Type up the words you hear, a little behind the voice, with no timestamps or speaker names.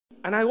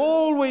and I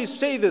always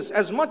say this,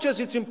 as much as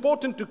it's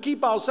important to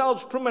keep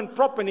ourselves prim and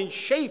proper and in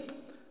shape,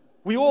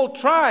 we all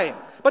try.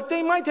 But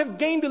they might have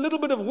gained a little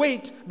bit of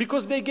weight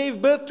because they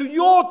gave birth to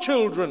your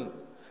children.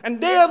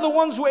 And they are the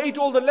ones who ate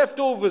all the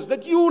leftovers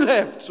that you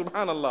left,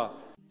 subhanallah.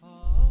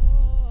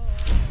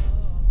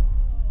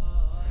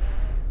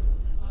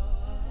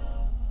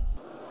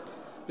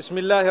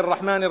 Bismillahir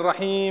Rahmanir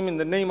Rahim, in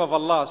the name of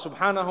Allah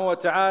subhanahu wa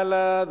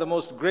ta'ala, the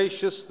most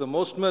gracious, the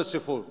most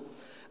merciful.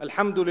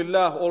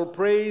 Alhamdulillah, all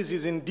praise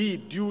is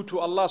indeed due to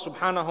Allah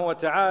subhanahu wa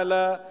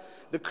ta'ala,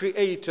 the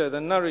creator, the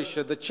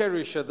nourisher, the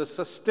cherisher, the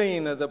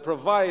sustainer, the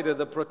provider,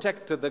 the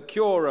protector, the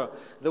curer,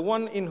 the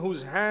one in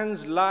whose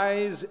hands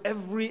lies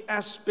every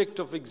aspect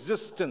of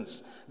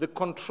existence, the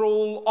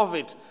control of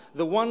it,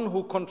 the one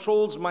who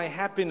controls my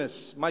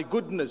happiness, my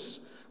goodness,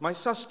 my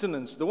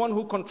sustenance, the one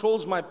who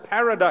controls my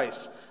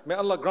paradise. May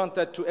Allah grant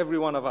that to every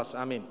one of us.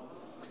 Ameen.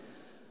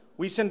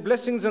 We send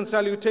blessings and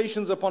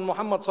salutations upon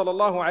Muhammad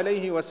sallallahu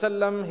alayhi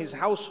wasallam, his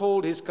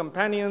household, his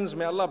companions.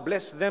 May Allah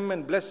bless them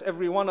and bless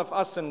every one of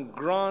us and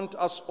grant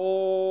us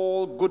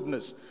all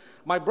goodness.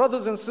 My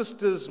brothers and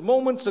sisters,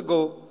 moments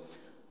ago,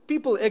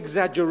 people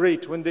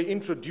exaggerate when they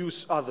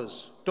introduce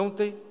others, don't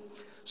they?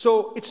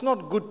 So it's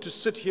not good to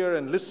sit here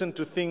and listen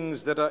to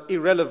things that are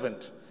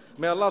irrelevant.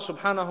 May Allah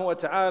subhanahu wa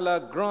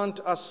ta'ala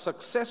grant us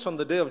success on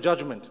the Day of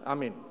Judgment.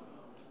 Ameen.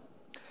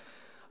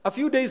 A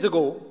few days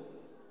ago,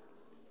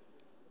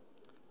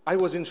 I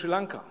was in Sri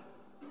Lanka.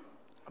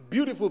 A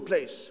beautiful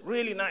place,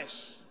 really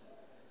nice.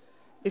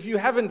 If you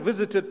haven't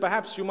visited,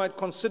 perhaps you might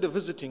consider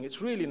visiting.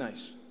 It's really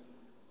nice.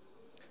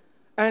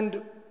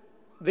 And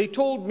they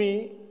told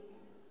me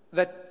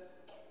that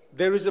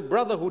there is a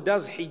brother who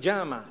does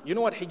hijama. You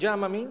know what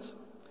hijama means?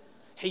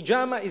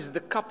 Hijama is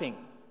the cupping.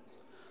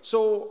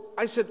 So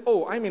I said,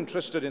 oh, I'm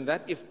interested in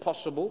that, if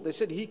possible. They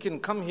said, he can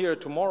come here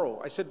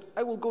tomorrow. I said,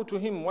 I will go to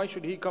him. Why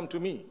should he come to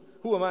me?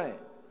 Who am I?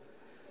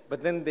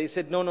 But then they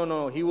said,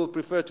 no, he will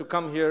prefer to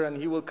come here and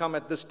he will come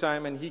at this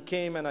time. And he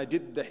came and I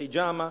did the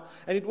hijama.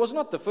 And it was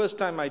not the first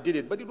time I did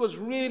it, but it was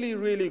really,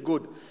 really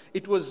good.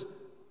 It was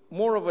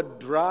more of a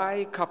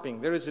dry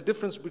cupping. There is a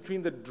difference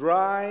between the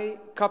dry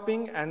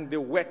cupping and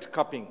the wet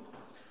cupping.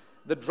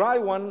 The dry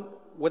one,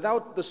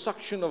 without the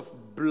suction of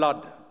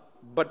blood,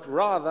 but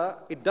rather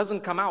it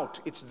doesn't come out,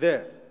 it's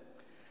there.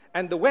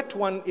 And the wet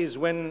one is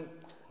when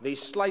they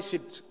slice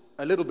it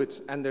a little bit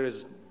and there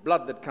is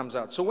blood that comes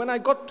out. So when I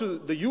got to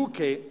the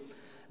UK,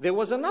 there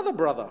was another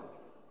brother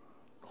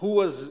who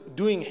was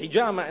doing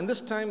hijama, and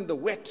this time the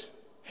wet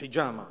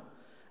hijama.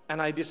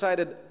 And I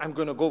decided I'm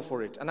going to go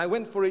for it. And I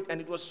went for it, and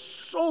it was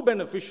so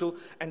beneficial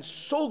and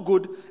so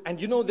good.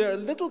 And you know, there are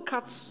little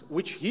cuts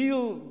which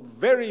heal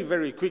very,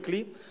 very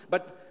quickly,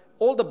 but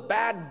all the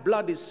bad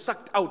blood is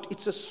sucked out.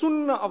 It's a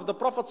sunnah of the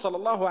Prophet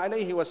sallallahu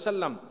alaihi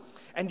wasallam.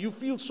 And you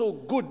feel so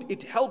good.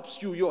 It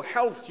helps you, your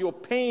health, your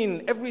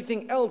pain,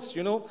 everything else,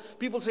 you know.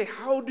 People say,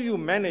 how do you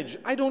manage?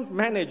 I don't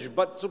manage,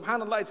 but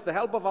subhanAllah, it's the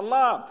help of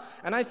Allah.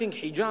 And I think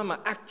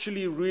hijama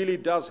actually really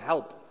does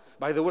help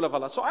by the will of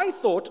Allah. So I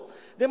thought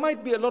there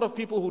might be a lot of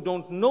people who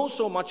don't know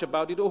so much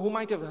about it, or who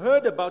might have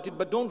heard about it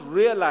but don't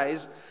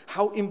realize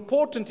how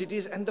important it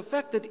is, and the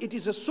fact that it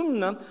is a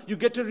sunnah, you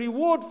get a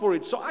reward for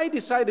it. So I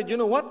decided, you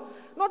know what,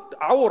 not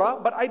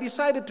awra, but I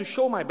decided to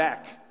show my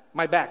back,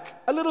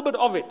 a little bit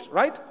of it,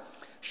 right?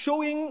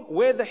 Showing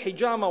where the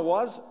hijama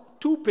was,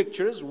 2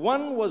 pictures,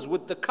 one was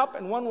with the cup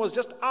and one was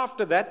just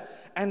after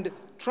that, and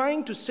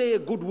trying to say a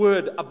good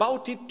word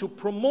about it to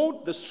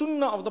promote the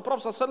sunnah of the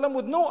Prophet ﷺ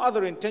with no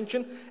other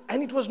intention.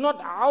 And it was not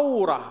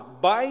awrah,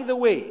 by the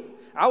way.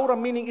 Awrah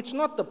meaning it's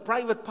not the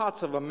private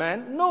parts of a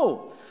man,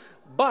 no.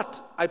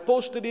 But I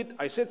posted it,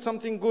 I said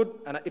something good,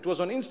 and it was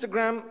on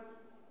Instagram,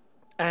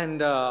 and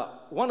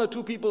 1 or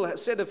 2 people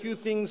said a few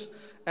things,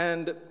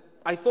 and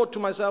I thought to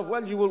myself,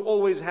 well, you will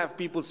always have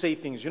people say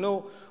things. You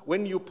know,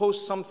 when you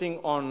post something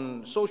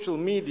on social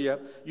media,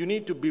 you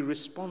need to be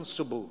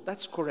responsible.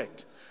 That's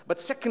correct. But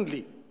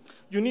secondly,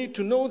 you need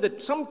to know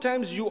that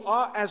sometimes you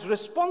are as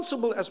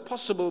responsible as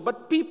possible,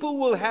 but people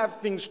will have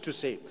things to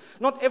say.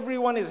 Not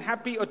everyone is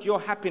happy at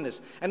your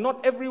happiness, and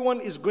not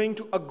everyone is going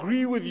to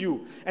agree with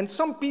you. And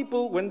some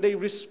people, when they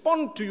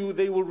respond to you,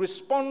 they will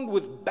respond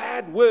with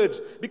bad words,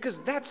 because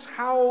that's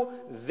how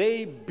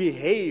they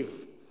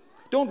behave.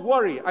 Don't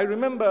worry. I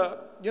remember,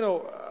 you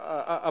know,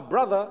 a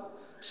brother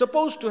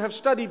supposed to have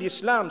studied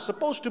Islam,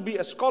 supposed to be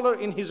a scholar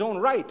in his own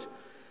right.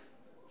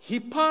 He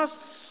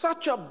passed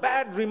such a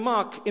bad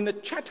remark in a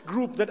chat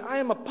group that I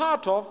am a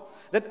part of,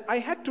 that I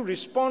had to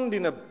respond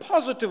in a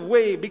positive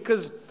way,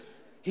 because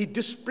he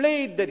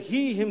displayed that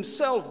he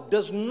himself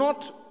does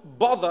not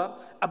bother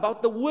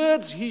about the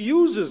words he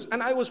uses.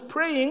 And I was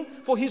praying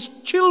for his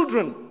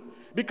children,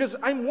 because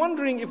I'm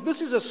wondering if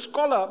this is a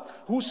scholar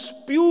who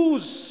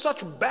spews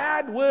such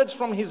bad words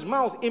from his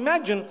mouth.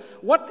 Imagine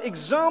what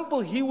example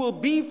he will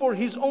be for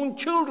his own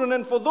children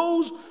and for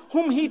those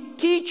whom he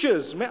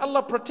teaches. May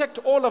Allah protect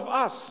all of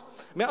us.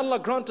 May Allah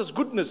grant us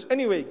goodness.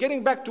 Anyway,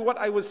 getting back to what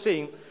I was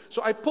saying.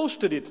 So I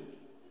posted it.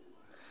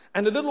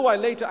 And a little while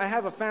later, I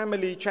have a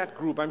family chat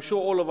group. I'm sure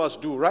all of us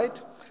do,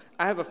 right?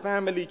 I have a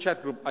family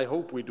chat group. I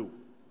hope we do.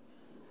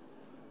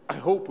 I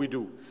hope we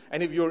do.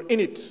 And if you're in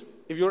it,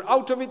 if you're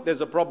out of it,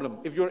 there's a problem.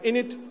 If you're in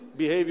it,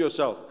 behave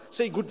yourself.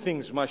 Say good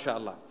things,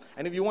 mashallah.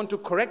 And if you want to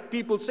correct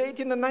people, say it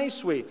in a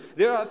nice way.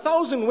 There are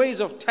 1,000 ways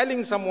of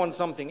telling someone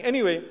something.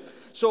 Anyway,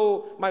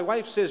 so my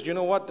wife says, you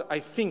know what? I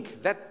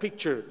think that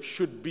picture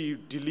should be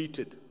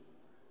deleted.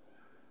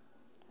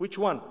 Which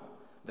one?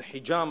 The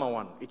hijama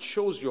one. It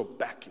shows your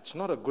back. It's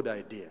not a good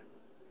idea.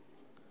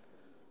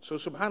 So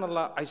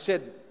subhanallah, I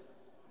said,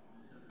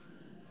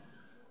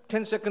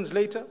 10 seconds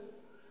later,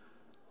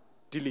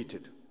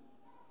 deleted.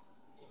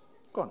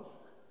 Gone.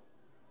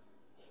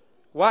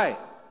 Why?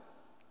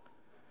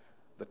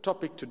 The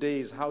topic today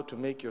is how to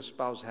make your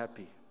spouse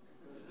happy.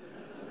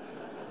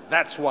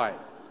 That's why.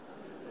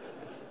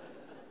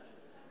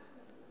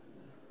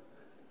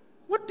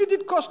 What did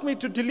it cost me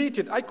to delete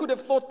it? I could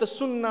have thought the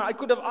sunnah, I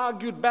could have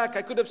argued back,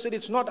 I could have said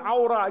it's not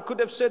aura, I could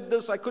have said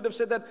this, I could have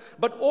said that.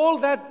 But all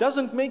that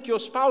doesn't make your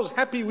spouse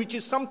happy, which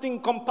is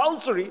something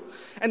compulsory.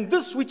 And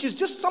this, which is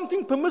just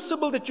something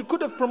permissible that you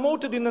could have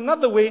promoted in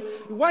another way,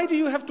 why do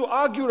you have to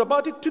argue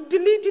about it? To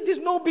delete it is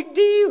no big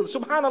deal,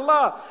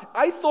 subhanallah.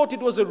 I thought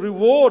it was a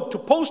reward to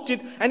post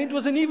it, and it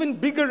was an even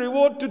bigger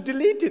reward to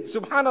delete it,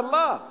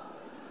 subhanallah.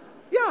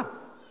 Yeah.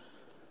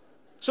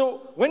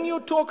 So when you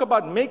talk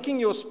about making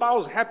your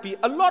spouse happy,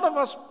 a lot of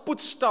us put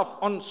stuff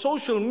on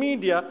social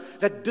media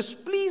that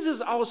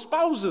displeases our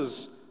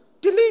spouses.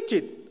 Delete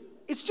it.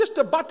 It's just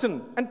a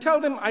button, and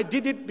tell them I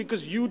did it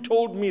because you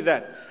told me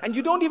that. And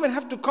you don't even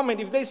have to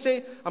comment. If they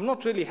say, I'm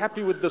not really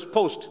happy with this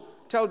post,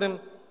 tell them,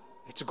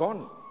 it's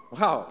gone.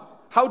 Wow.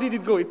 How did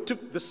it go? It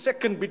took the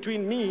second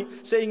between me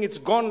saying it's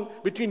gone,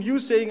 between you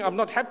saying I'm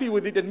not happy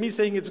with it and me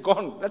saying it's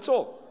gone. That's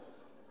all.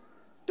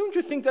 Don't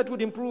you think that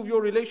would improve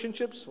your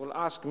relationships? Well,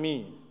 ask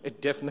me.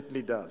 It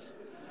definitely does.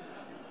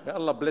 May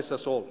Allah bless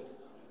us all.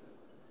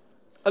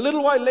 A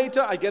little while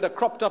later, I get a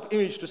cropped up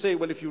image to say,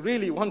 well, if you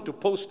really want to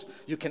post,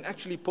 you can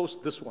actually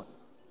post this one.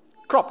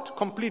 Cropped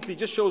completely,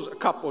 just shows a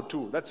cup or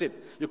two. That's it.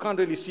 You can't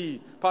really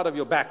see part of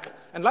your back.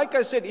 And like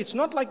I said, it's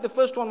not like the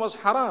first one was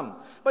haram,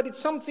 but it's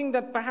something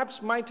that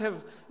perhaps might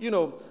have,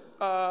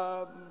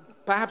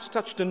 perhaps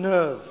touched a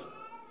nerve.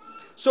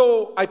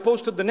 So I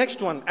posted the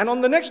next one, and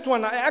on the next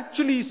one I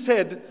actually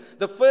said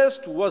the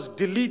first was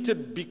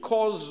deleted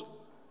because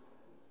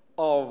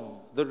of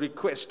the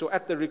request, or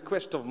at the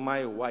request of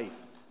my wife.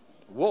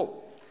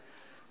 Whoa.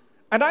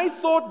 And I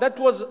thought that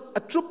was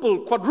a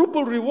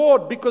quadruple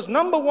reward, because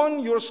number one,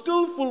 you're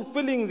still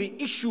fulfilling the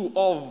issue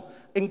of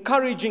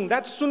encouraging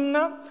that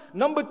sunnah.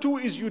 Number two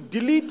is you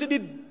deleted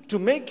it to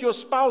make your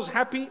spouse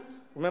happy.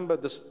 Remember,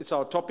 this, it's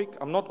our topic.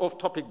 I'm not off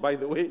topic, by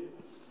the way.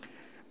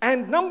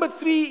 And number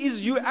three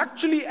is you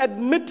actually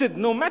admitted,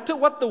 no matter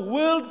what the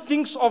world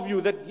thinks of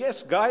you, that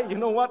yes, guy, you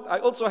know what? I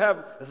also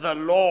have the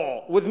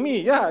law with me.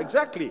 Yeah,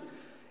 exactly.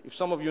 If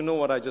some of you know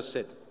what I just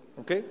said,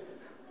 okay?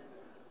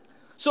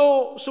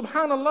 So,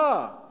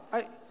 subhanallah,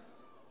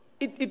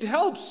 it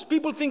helps.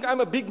 People think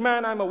I'm a big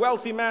man, I'm a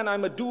wealthy man,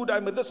 I'm a dude,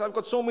 I'm a this, I've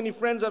got so many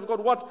friends, I've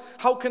got what?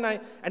 How can I?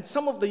 And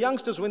some of the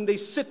youngsters, when they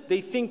sit, they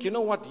think, you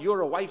know what?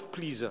 You're a wife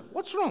pleaser.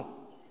 What's wrong?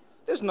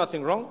 There's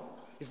nothing wrong.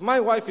 If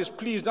my wife is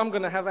pleased, I'm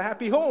going to have a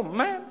happy home,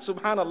 man.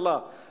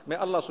 Subhanallah. May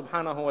Allah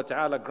subhanahu wa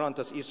ta'ala grant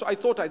us ease. So I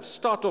thought I'd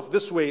start off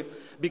this way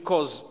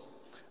because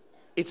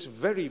it's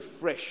very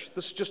fresh.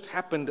 This just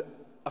happened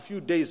a few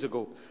days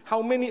ago.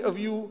 How many of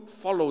you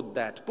followed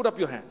that? Put up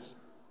your hands.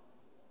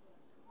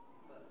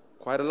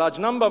 Quite a large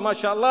number,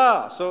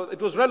 mashallah. So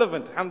it was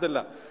relevant,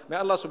 alhamdulillah. May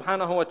Allah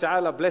subhanahu wa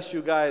ta'ala bless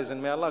you guys,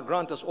 and may Allah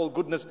grant us all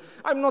goodness.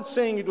 I'm not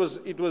saying it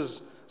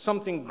was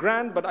something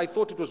grand, but I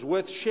thought it was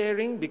worth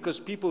sharing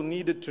because people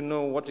needed to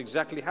know what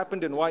exactly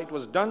happened and why it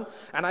was done.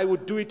 And I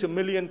would do it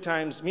 1,000,000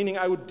 times, meaning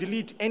I would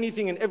delete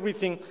anything and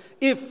everything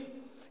if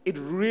it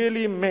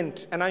really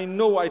meant, and I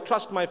know I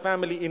trust my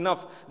family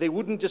enough, they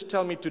wouldn't just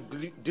tell me to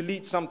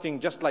delete something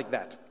just like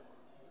that.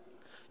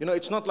 You know,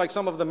 it's not like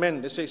some of the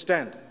men, they say,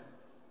 stand,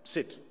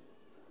 sit,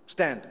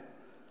 stand,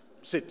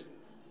 sit,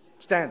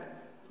 stand.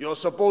 You're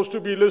supposed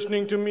to be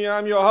listening to me,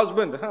 I'm your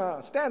husband.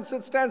 Stand,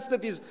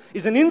 sit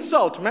is an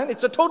insult, man.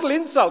 It's a total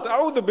insult.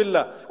 A'udhu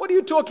billah. What are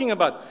you talking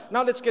about?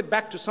 Now let's get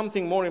back to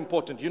something more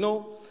important. You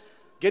know,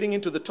 getting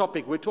into the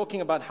topic, we're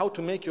talking about how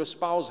to make your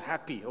spouse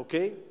happy,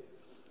 okay?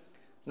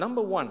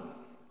 Number one,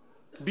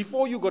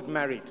 before you got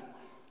married,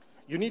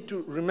 you need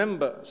to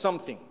remember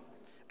something.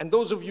 And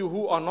those of you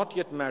who are not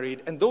yet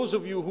married, and those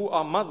of you who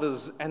are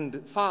mothers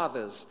and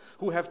fathers,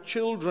 who have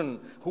children,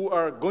 who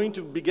are going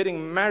to be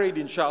getting married,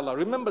 inshallah,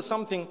 remember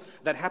something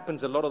that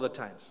happens a lot of the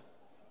times.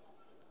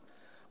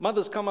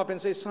 Mothers come up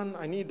and say, son,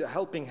 I need a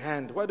helping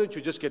hand. Why don't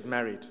you just get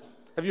married?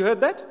 Have you heard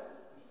that?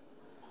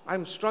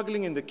 I'm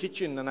struggling in the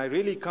kitchen and I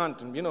really can't.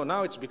 And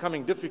now it's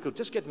becoming difficult.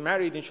 Just get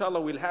married.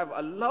 Inshallah, we'll have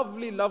a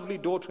lovely, lovely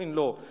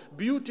daughter-in-law.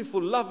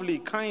 Beautiful, lovely,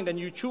 kind. And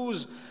you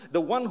choose the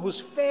one who's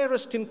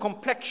fairest in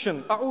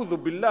complexion.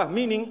 A'udhu billah.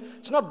 Meaning,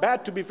 it's not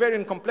bad to be fair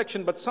in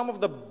complexion, but some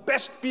of the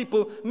best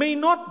people may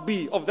not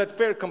be of that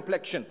fair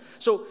complexion.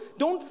 So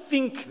don't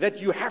think that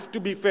you have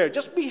to be fair.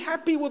 Just be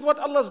happy with what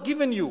Allah's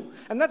given you.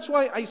 And that's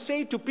why I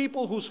say to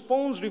people whose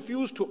phones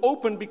refuse to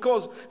open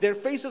because their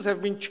faces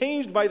have been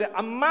changed by the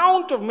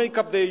amount of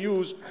makeup they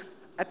use,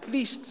 at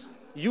least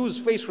use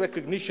face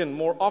recognition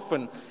more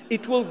often.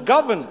 It will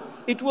govern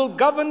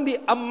the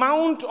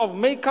amount of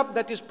makeup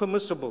that is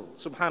permissible.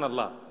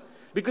 Subhanallah.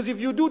 Because if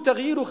you do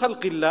taghyiru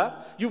khalqillah,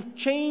 you've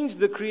changed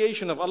the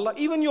creation of Allah.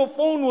 Even your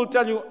phone will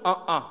tell you,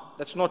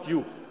 that's not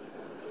you.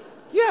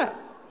 Yeah.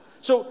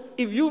 So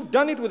if you've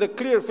done it with a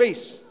clear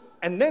face,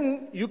 and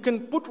then you can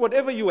put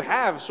whatever you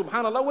have,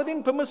 subhanallah,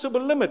 within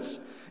permissible limits.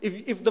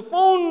 If the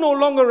phone no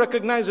longer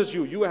recognizes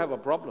you, you have a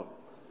problem.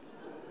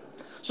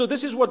 So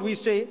this is what we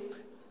say.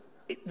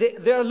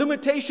 There are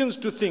limitations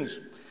to things.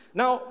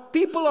 Now,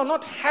 people are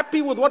not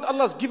happy with what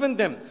Allah's given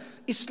them.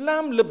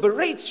 Islam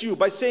liberates you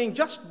by saying,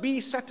 just be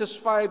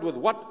satisfied with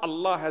what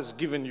Allah has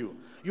given you.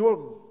 You are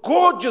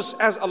gorgeous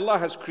as Allah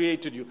has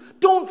created you.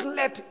 Don't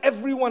let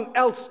everyone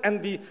else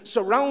and the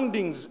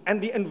surroundings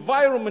and the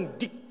environment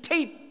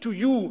dictate to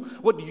you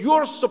what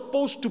you're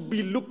supposed to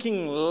be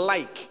looking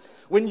like.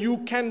 When you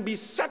can be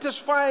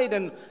satisfied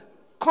and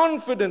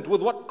confident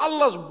with what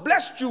Allah's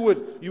blessed you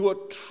with, you are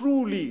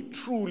truly,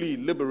 truly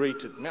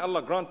liberated. May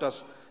Allah grant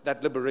us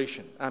that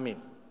liberation.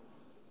 Ameen.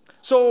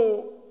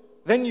 So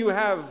then you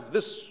have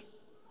this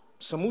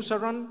samosa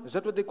run. Is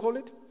that what they call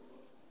it?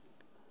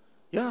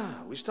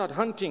 Yeah, we start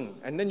hunting,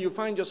 and then you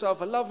find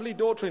yourself a lovely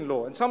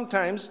daughter-in-law. And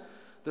sometimes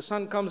the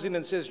son comes in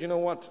and says, you know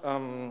what,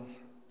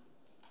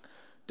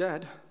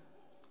 Dad,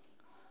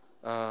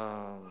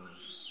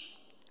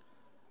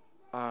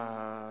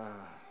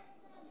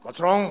 what's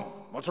wrong?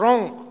 What's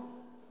wrong?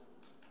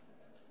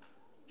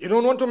 You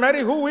don't want to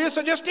marry who we are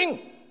suggesting?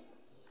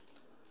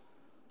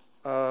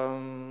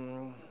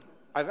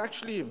 I've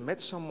actually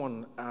met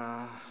someone.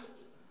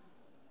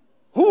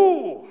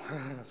 Who?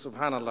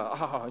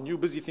 Subhanallah. And you're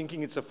busy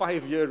thinking it's a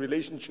 5-year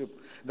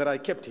relationship that I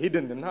kept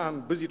hidden. And now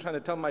I'm busy trying to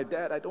tell my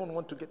dad, I don't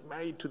want to get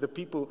married to the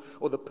people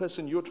or the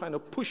person you're trying to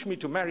push me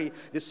to marry.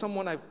 There's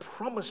someone I've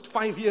promised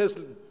 5 years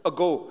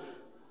ago.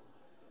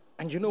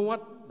 And you know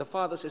what? The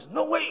father says,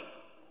 no way.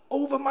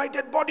 Over my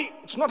dead body.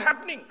 It's not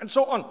happening. And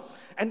so on.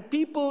 And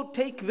people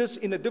take this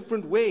in a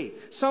different way.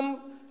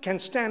 Some can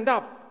stand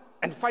up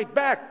and fight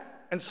back.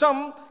 And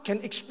some can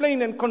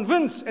explain and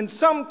convince, and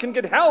some can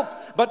get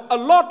help, but a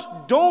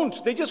lot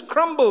don't. They just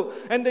crumble,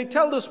 and they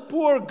tell this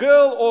poor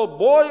girl or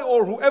boy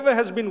or whoever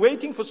has been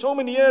waiting for so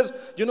many years,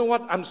 you know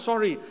what, I'm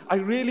sorry, I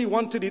really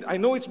wanted it. I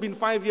know it's been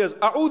 5 years.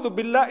 A'udhu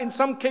billah, in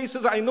some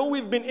cases, I know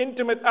we've been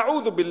intimate,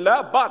 a'udhu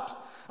billah, but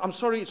I'm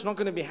sorry, it's not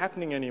going to be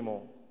happening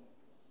anymore.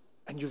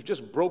 And you've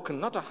just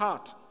broken, not a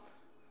heart,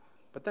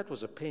 but that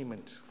was a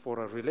payment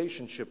for a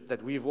relationship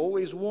that we've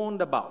always warned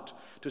about.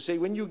 To say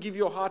when you give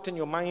your heart and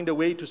your mind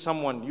away to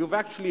someone, you've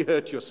actually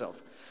hurt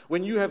yourself.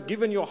 When you have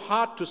given your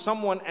heart to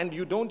someone and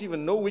you don't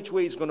even know which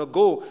way it's going to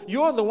go,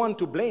 you're the one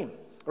to blame.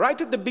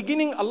 Right at the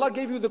beginning, Allah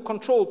gave you the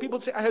control.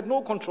 People say, I had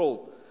no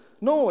control.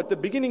 No, at the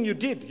beginning you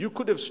did. You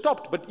could have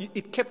stopped, but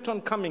it kept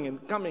on coming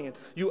and coming. And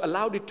you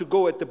allowed it to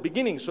go at the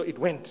beginning, so it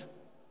went.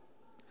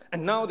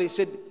 And now they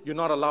said, you're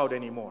not allowed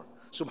anymore.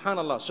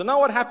 Subhanallah. So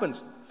now what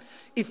happens?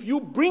 If you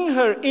bring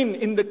her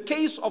in the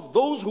case of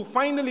those who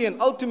finally and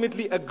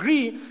ultimately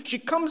agree, she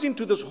comes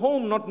into this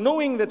home not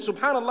knowing that,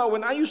 subhanallah,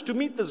 when I used to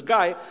meet this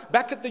guy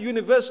back at the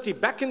university,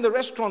 back in the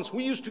restaurants,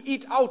 we used to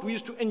eat out, we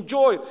used to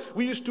enjoy,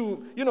 we used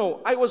to,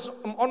 I was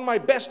on my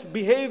best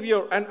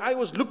behavior and I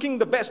was looking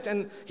the best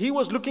and he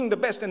was looking the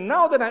best. And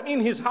now that I'm in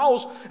his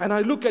house and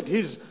I look at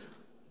his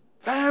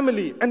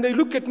family and they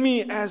look at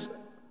me as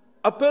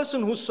a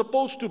person who's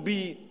supposed to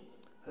be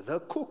the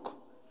cook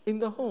in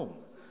the home.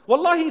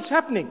 Wallahi, it's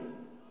happening.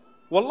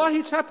 Wallahi,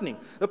 it's happening.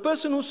 The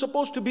person who's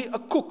supposed to be a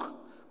cook,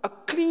 a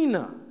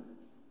cleaner,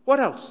 what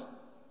else?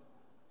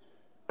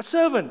 A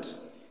servant,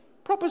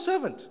 proper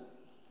servant.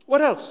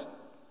 What else?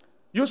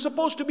 You're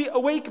supposed to be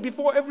awake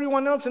before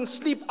everyone else and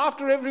sleep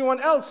after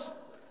everyone else.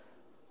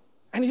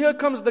 And here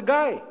comes the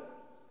guy,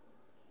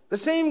 the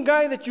same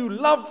guy that you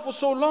loved for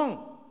so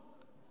long.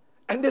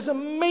 And there's a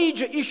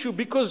major issue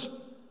because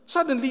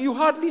suddenly you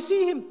hardly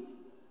see him.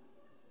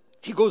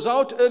 He goes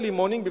out early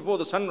morning before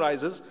the sun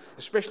rises,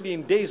 especially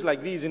in days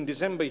like these in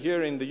December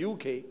here in the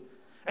UK.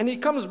 And he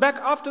comes back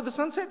after the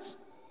sun sets.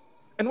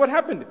 And what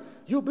happened?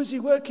 You're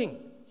busy working.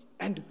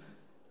 And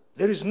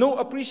there is no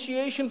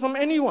appreciation from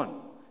anyone.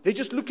 They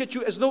just look at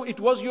you as though it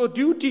was your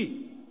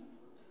duty.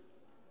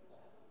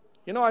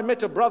 I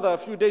met a brother a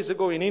few days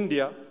ago in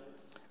India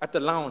at the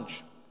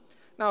lounge.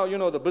 Now, you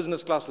know, the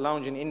business class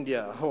lounge in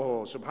India,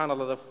 oh,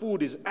 subhanAllah, the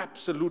food is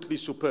absolutely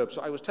superb.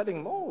 So I was telling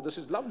him, oh, this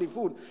is lovely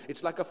food.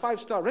 It's like a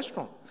 5-star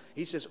restaurant.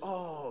 He says,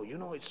 oh, you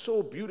know, it's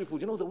so beautiful.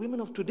 You know, the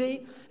women of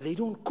today, they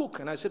don't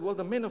cook. And I said, well,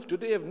 the men of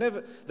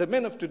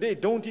today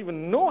don't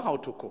even know how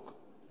to cook.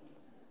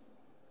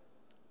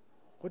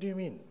 What do you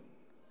mean?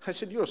 I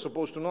said, you're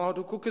supposed to know how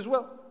to cook as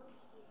well.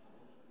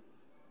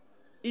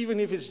 Even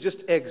if it's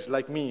just eggs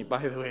like me,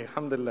 by the way,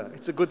 alhamdulillah.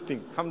 It's a good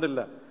thing,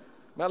 alhamdulillah.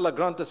 May Allah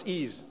grant us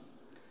ease.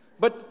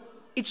 But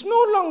it's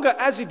no longer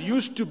as it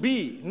used to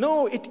be.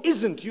 No, it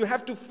isn't. You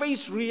have to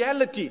face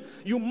reality.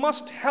 You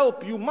must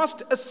help. You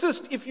must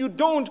assist. If you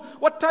don't,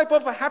 what type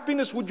of a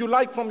happiness would you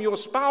like from your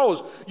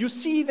spouse? You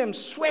see them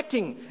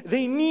sweating.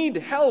 They need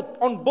help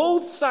on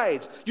both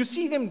sides. You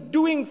see them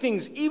doing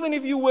things. Even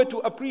if you were to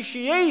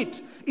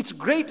appreciate, it's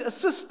great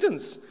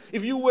assistance.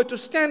 If you were to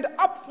stand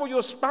up for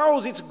your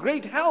spouse, it's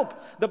great help.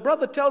 The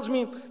brother tells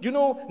me, you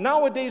know,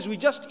 nowadays we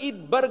just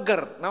eat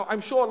burger. Now,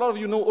 I'm sure a lot of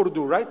you know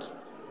Urdu, right?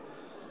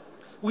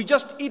 We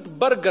just eat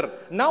burger.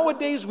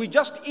 Nowadays, we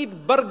just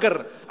eat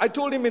burger. I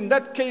told him in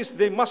that case,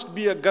 there must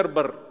be a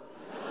garbar.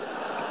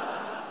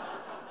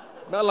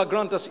 May Allah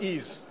grant us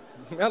ease.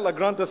 May Allah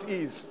grant us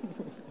ease.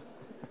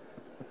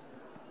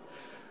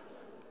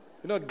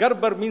 You know,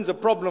 garbar means a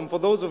problem for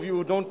those of you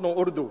who don't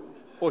know Urdu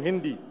or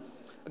Hindi.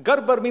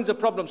 Garbar means a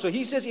problem. So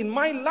he says, in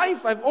my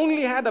life, I've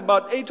only had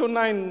about 8 or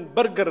 9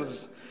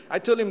 burgers. I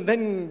told him,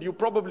 then you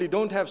probably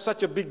don't have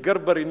such a big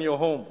garbar in your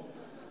home.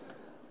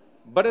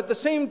 But at the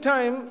same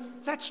time,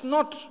 that's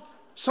not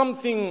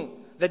something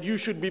that you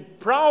should be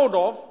proud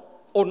of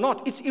or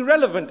not. It's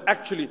irrelevant,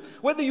 actually,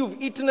 whether you've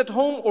eaten at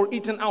home or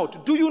eaten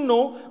out. Do you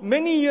know,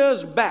 many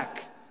years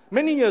back,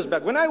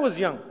 when I was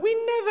young,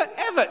 we never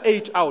ever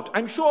ate out.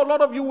 I'm sure a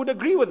lot of you would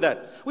agree with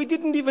that. We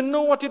didn't even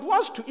know what it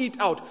was to eat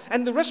out.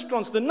 And the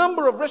restaurants, the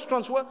number of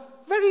restaurants were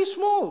very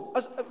small,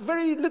 a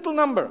very little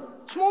number,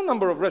 small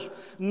number of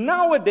restaurants.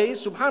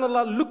 Nowadays,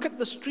 subhanAllah, look at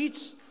the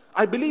streets.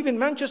 I believe in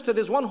Manchester,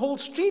 there's one whole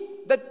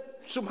street that,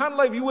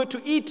 subhanAllah, if you were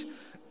to eat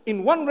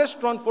in one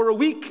restaurant for a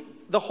week,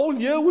 the whole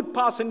year would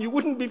pass and you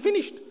wouldn't be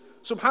finished.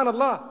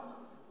 Subhanallah.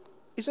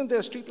 Isn't there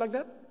a street like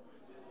that?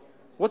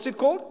 What's it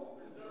called?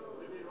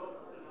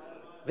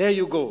 There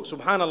you go.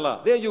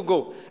 Subhanallah. There you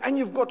go. And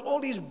you've got all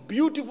these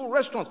beautiful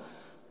restaurants.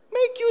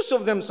 Make use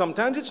of them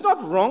sometimes. It's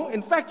not wrong.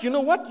 In fact, you know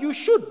what? You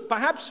should.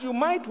 Perhaps you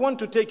might want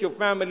to take your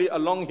family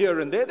along here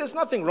and there. There's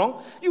nothing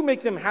wrong. You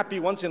make them happy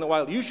once in a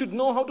while. You should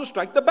know how to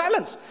strike the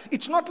balance.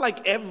 It's not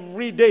like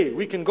every day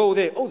we can go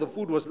there. Oh, the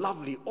food was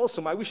lovely.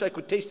 Awesome. I wish I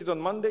could taste it on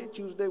Monday,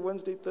 Tuesday,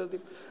 Wednesday, Thursday.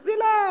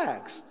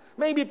 Relax.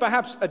 Maybe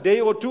perhaps a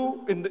day or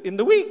two in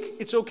the week.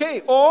 It's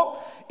okay.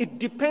 Or it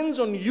depends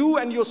on you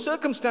and your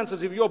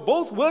circumstances. If you're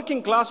both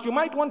working class, you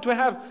might want to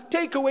have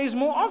takeaways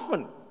more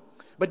often.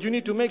 But you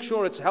need to make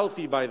sure it's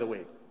healthy, by the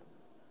way.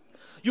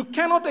 You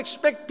cannot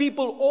expect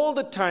people all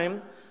the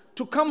time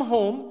to come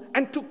home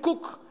and to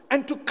cook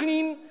and to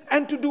clean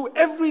and to do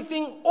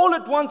everything all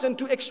at once and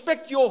to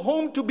expect your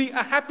home to be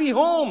a happy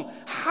home.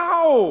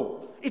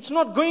 How? It's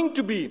not going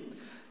to be.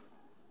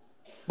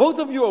 Both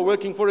of you are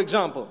working, for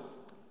example.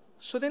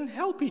 So then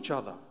help each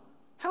other.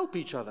 Help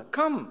each other.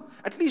 Come.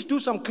 At least do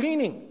some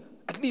cleaning.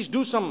 At least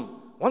do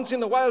some, once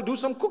in a while, do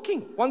some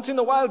cooking. Once in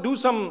a while, do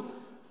some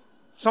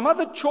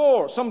other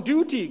chore, some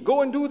duty.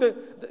 Go and do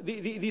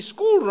the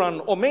school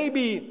run, or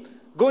maybe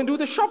go and do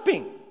the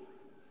shopping.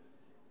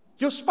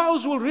 Your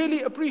spouse will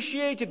really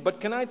appreciate it. But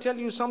can I tell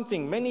you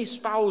something? Many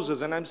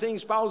spouses, and I'm saying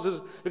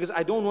spouses because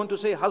I don't want to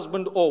say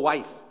husband or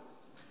wife.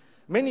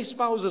 Many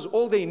spouses,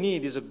 all they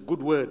need is a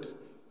good word.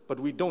 But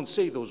we don't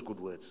say those good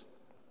words.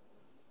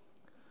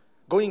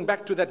 Going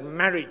back to that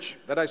marriage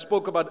that I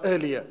spoke about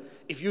earlier.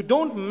 If you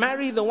don't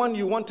marry the one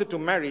you wanted to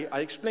marry,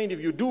 I explained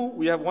if you do,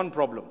 we have one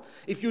problem.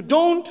 If you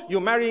don't,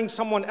 you're marrying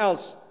someone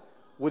else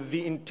with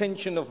the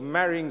intention of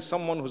marrying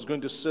someone who's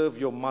going to serve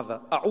your mother.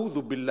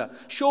 A'udhu billah.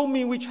 Show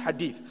me which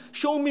hadith,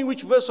 show me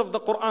which verse of the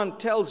Quran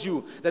tells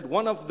you that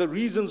one of the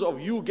reasons of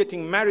you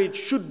getting married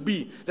should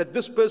be that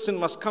this person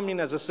must come in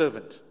as a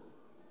servant.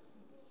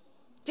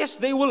 Yes,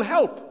 they will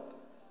help.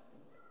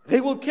 They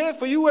will care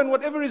for you and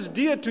whatever is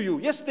dear to you.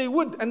 Yes, they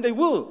would and they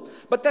will.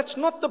 But that's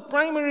not the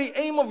primary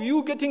aim of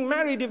you getting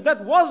married. If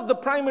that was the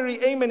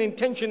primary aim and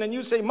intention, and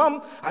you say,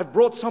 Mom, I've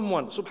brought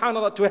someone,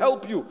 subhanAllah, to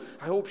help you.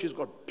 I hope she's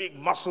got big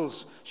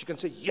muscles. She can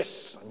say,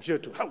 yes, I'm here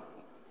to help.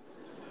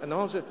 And the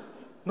mom said,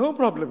 no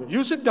problem.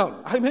 You sit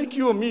down. I make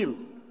you a meal.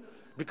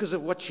 Because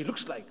of what she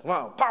looks like.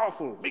 Wow,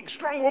 powerful, big,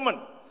 strong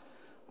woman.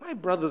 My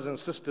brothers and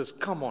sisters,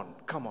 come on,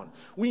 come on.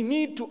 We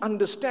need to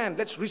understand.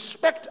 Let's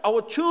respect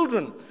our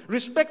children.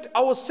 Respect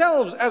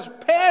ourselves as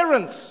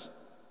parents.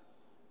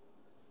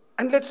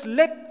 And let's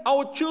let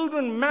our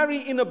children marry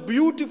in a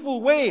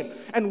beautiful way.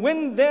 And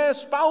when their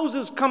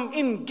spouses come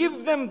in,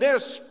 give them their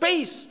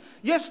space.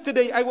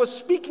 Yesterday, I was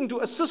speaking to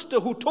a sister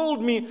who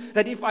told me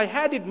that if I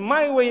had it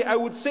my way, I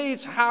would say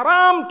it's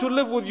haram to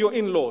live with your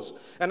in-laws.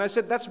 And I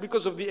said, that's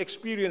because of the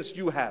experience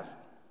you have.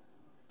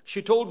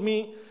 She told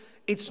me,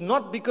 it's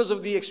not because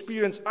of the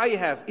experience I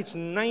have. It's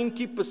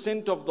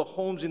 90% of the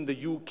homes in the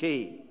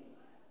UK.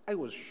 I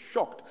was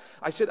shocked.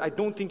 I said, I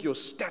don't think your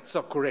stats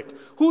are correct.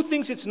 Who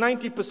thinks it's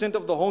 90%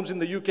 of the homes in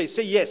the UK?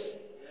 Say yes.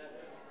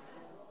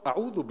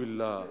 A'udhu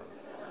billah.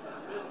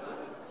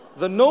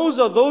 The no's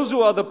are those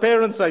who are the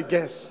parents, I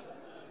guess.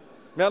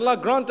 May Allah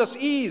grant us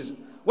ease.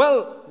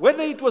 Well,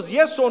 whether it was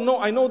yes or no,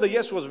 I know the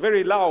yes was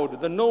very loud.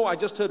 The no, I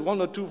just heard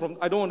one or two from,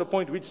 I don't want to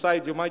point which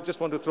side, you might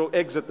just want to throw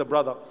eggs at the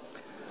brother.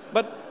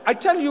 But I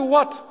tell you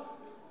what,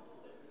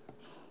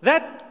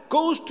 that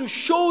goes to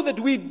show that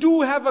we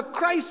do have a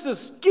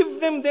crisis.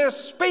 Give them their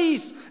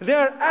space.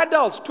 They're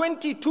adults,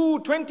 22,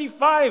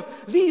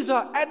 25. These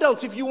are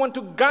adults. If you want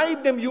to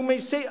guide them, you may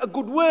say a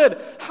good word.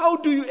 How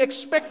do you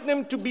expect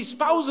them to be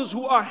spouses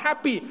who are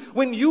happy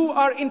when you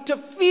are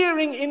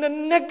interfering in a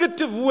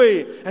negative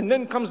way? And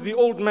then comes the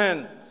old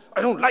man.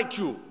 I don't like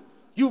you.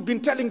 You've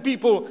been telling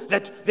people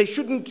that they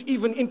shouldn't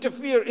even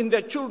interfere in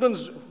their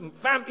children's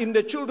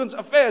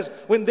affairs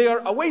when they are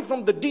away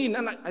from the deen.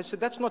 And I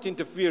said, that's not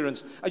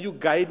interference. Are you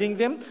guiding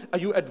them? Are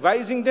you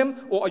advising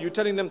them? Or are you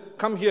telling them,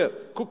 come here,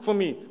 cook for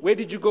me. Where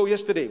did you go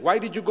yesterday? Why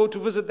did you go to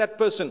visit that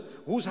person?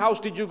 Whose house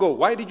did you go?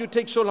 Why did you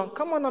take so long?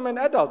 Come on, I'm an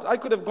adult. I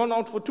could have gone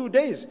out for 2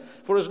 days.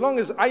 For as long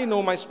as I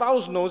know, my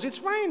spouse knows, it's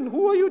fine.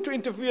 Who are you to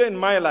interfere in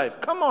my life?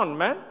 Come on,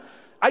 man.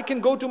 I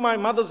can go to my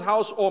mother's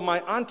house or my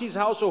auntie's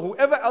house or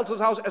whoever else's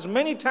house as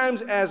many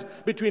times as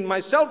between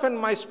myself and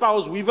my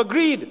spouse we've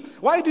agreed.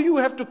 Why do you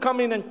have to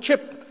come in and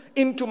chip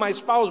into my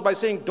spouse by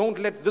saying, don't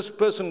let this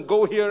person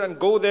go here and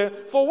go there?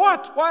 For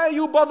what? Why are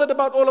you bothered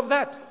about all of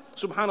that?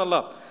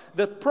 Subhanallah.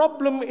 The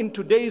problem in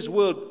today's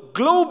world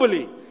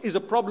globally is a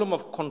problem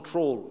of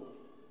control.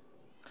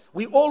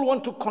 We all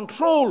want to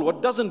control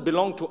what doesn't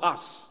belong to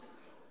us.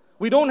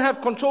 We don't have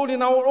control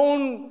in our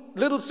own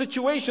little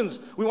situations.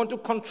 We want to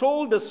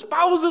control the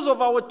spouses of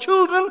our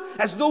children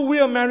as though we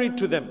are married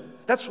to them.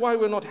 That's why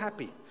we're not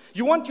happy.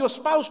 You want your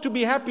spouse to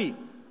be happy?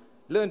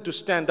 Learn to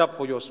stand up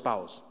for your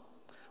spouse.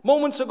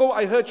 Moments ago,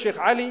 I heard Sheikh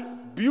Ali,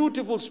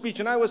 beautiful speech,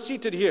 and I was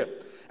seated here.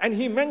 And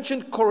he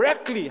mentioned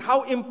correctly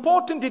how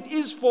important it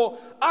is for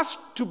us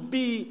to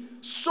be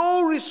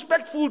so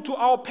respectful to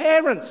our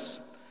parents,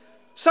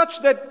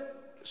 such that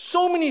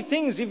so many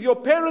things, if your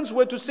parents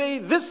were to say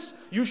this,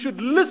 you should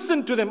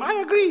listen to them.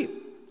 I agree.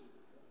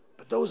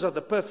 But those are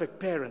the perfect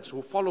parents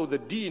who follow the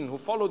deen, who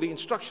follow the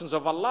instructions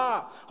of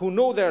Allah, who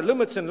know their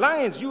limits and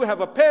lines. You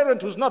have a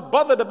parent who's not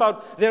bothered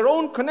about their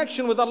own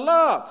connection with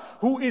Allah,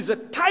 who is a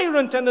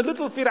tyrant and a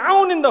little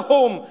Fir'aun in the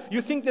home.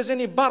 You think there's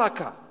any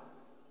barakah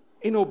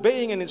in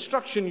obeying an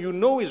instruction you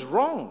know is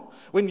wrong?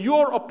 When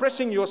you're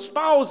oppressing your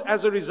spouse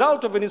as a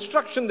result of an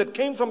instruction that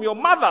came from your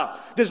mother,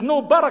 there's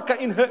no barakah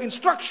in her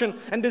instruction,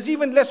 and there's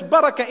even less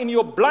barakah in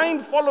your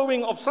blind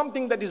following of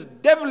something that is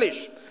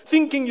devilish,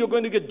 thinking you're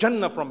going to get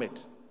Jannah from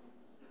it.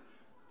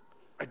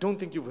 I don't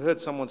think you've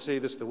heard someone say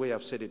this the way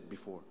I've said it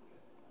before.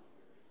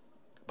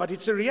 But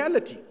it's a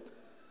reality.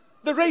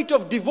 The rate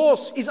of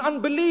divorce is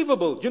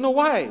unbelievable. You know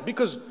why?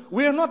 Because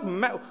we are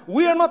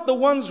not the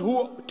ones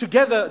who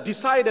together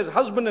decide as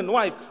husband and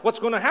wife what's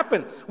going to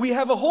happen. We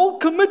have a whole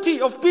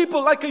committee of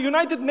people like a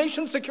United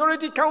Nations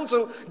Security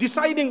Council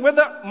deciding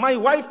whether my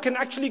wife can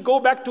actually go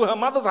back to her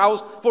mother's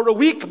house for a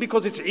week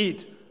because it's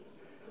Eid.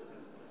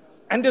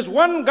 And there's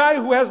one guy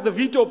who has the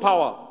veto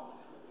power.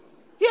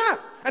 Yeah,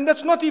 and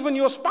that's not even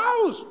your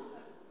spouse.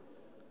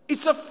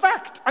 It's a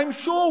fact. I'm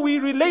sure we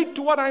relate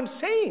to what I'm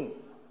saying.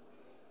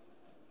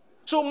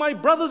 So my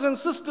brothers and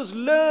sisters,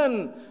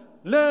 learn.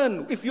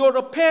 If you're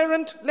a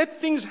parent, let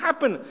things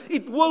happen.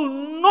 It will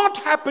not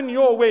happen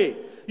your way.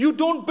 You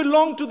don't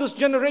belong to this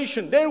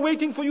generation. They're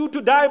waiting for you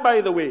to die,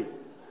 by the way.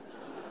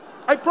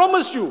 I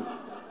promise you.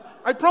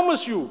 I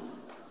promise you.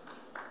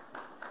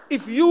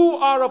 If you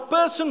are a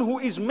person who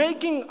is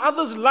making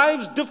others'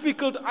 lives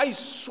difficult, I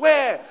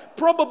swear,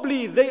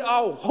 probably they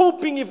are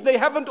hoping, if they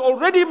haven't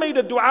already made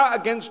a dua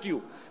against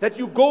you, that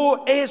you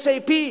go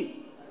ASAP.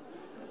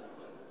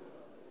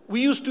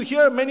 We used to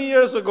hear many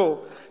years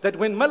ago that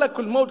when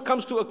Malakul Maut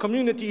comes to a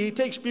community, he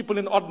takes people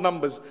in odd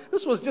numbers.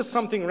 This was just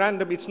something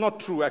random. It's not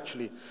true,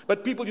 actually.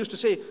 But people used to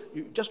say,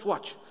 you just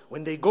watch.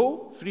 When they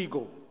go, 3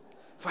 go,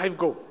 5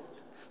 go.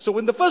 So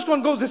when the first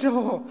one goes, they say,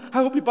 oh, I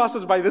hope he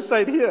passes by this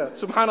side here.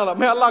 Subhanallah,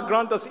 may Allah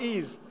grant us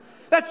ease.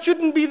 That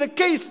shouldn't be the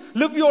case.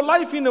 Live your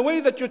life in a way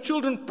that your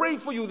children pray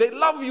for you. They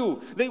love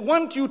you. They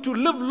want you to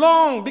live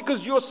long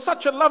because you're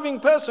such a loving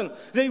person.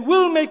 They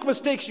will make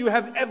mistakes. You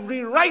have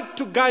every right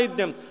to guide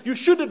them. You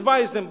should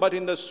advise them, but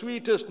in the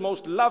sweetest,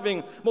 most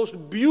loving,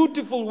 most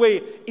beautiful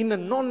way, in a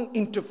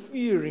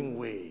non-interfering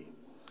way.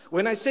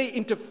 When I say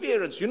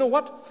interference, you know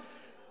what?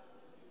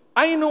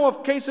 I know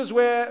of cases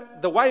where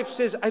the wife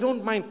says, I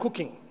don't mind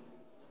cooking.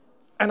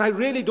 And I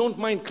really don't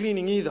mind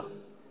cleaning either.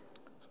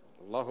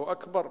 Allahu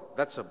Akbar.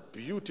 That's a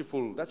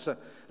beautiful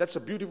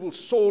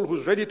soul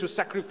who's ready to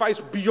sacrifice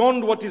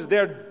beyond what is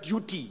their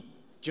duty.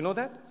 Do you know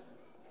that?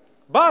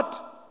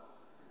 But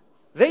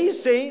they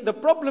say the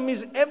problem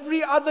is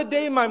every other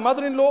day my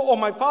mother-in-law or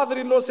my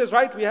father-in-law says,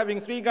 right, we're having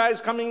 3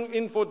 guys coming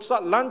in for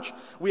lunch.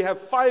 We have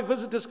 5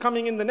 visitors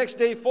coming in the next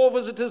day, 4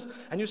 visitors.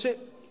 And you say,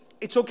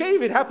 It's okay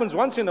if it happens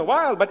once in a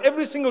while, but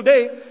every single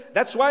day,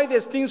 that's why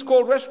there's things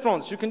called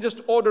restaurants. You can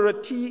just order a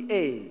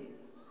TA.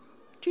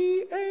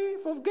 TA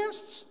for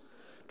guests.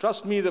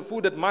 Trust me, the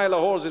food at My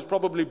Lahore's is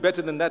probably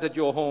better than that at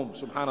your home,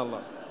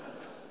 subhanallah.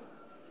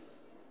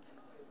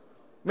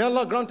 May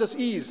Allah grant us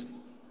ease.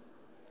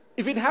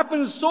 If it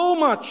happens so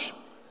much,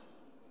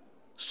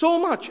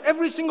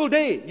 every single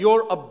day,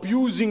 you're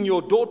abusing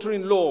your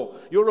daughter-in-law.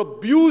 You're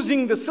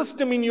abusing the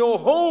system in your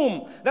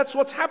home. That's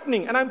what's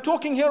happening. And I'm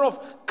talking here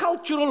of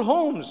cultural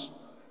homes.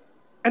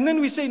 And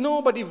then we say,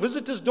 no, but if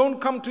visitors don't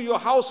come to your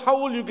house,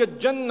 how will you get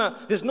Jannah?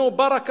 There's no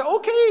barakah.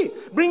 Okay,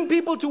 bring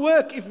people to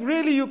work if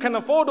really you can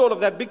afford all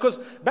of that. Because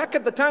back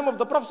at the time of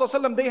the Prophet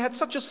ﷺ, they had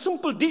such a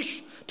simple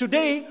dish.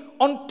 Today,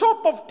 on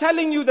top of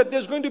telling you that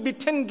there's going to be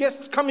 10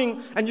 guests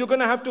coming and you're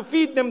going to have to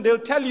feed them, they'll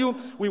tell you,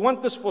 we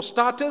want this for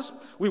starters.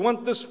 We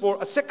want this for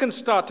a second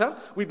starter.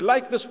 We'd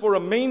like this for a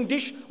main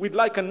dish. We'd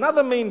like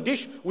another main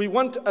dish. We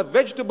want a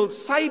vegetable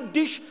side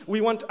dish.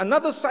 We want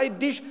another side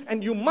dish.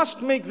 And you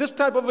must make this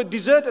type of a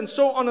dessert and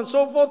so on and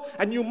so forth,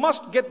 and you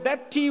must get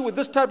that tea with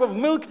this type of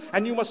milk,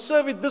 and you must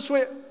serve it this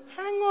way.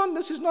 Hang on,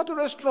 this is not a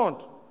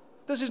restaurant.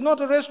 This is not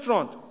a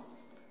restaurant.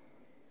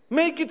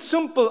 Make it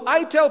simple.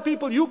 I tell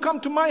people, you come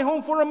to my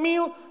home for a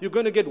meal, you're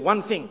going to get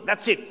one thing.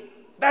 That's it.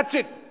 That's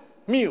it.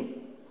 Meal.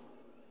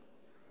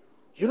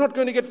 You're not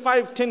going to get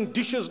 5, 10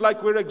 dishes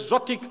like we're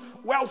exotic,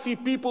 wealthy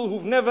people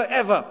who've never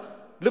ever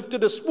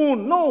lifted a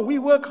spoon. No, we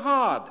work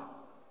hard.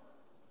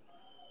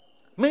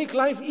 Make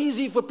life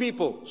easy for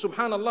people.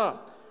 Subhanallah.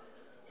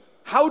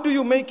 How do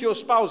you make your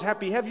spouse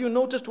happy? Have you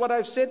noticed what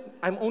I've said?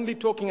 I'm only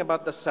talking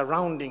about the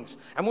surroundings.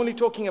 I'm only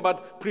talking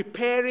about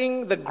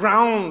preparing the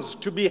grounds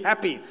to be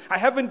happy. I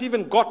haven't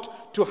even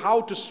got to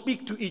how to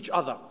speak to each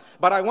other.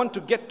 But I want to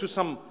get to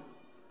some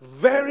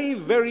very,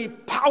 very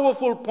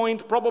powerful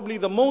point, probably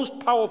the most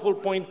powerful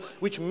point,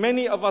 which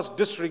many of us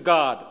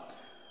disregard.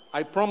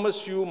 I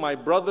promise you, my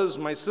brothers,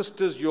 my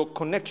sisters, your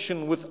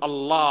connection with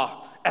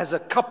Allah as a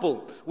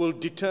couple will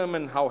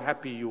determine how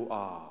happy you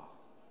are.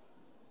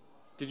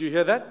 Did you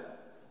hear that?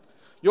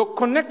 Your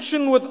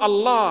connection with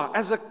Allah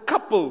as a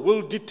couple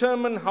will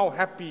determine how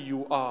happy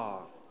you are.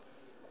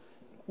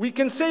 We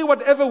can say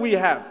whatever we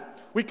have.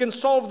 We can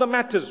solve the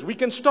matters. We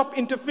can stop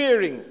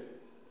interfering.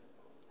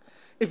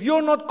 If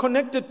you're not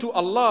connected to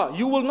Allah,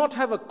 you will not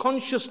have a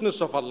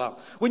consciousness of Allah.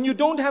 When you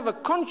don't have a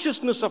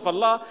consciousness of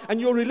Allah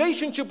and your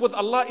relationship with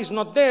Allah is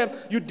not there,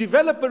 you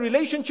develop a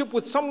relationship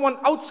with someone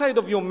outside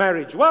of your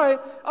marriage. Why?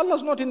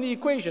 Allah's not in the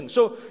equation.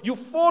 So you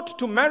fought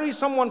to marry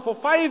someone for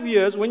 5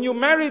 years. When you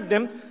married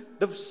them,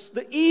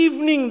 the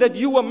evening that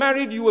you were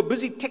married, you were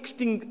busy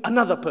texting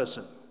another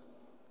person.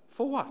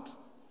 For what?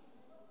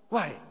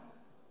 Why?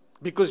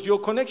 Because your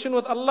connection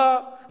with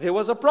Allah, there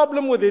was a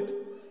problem with it.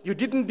 You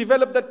didn't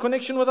develop that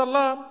connection with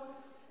Allah.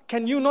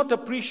 Can you not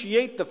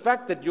appreciate the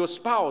fact that your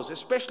spouse,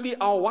 especially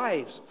our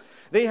wives,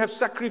 they have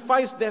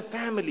sacrificed their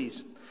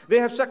families. They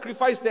have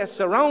sacrificed their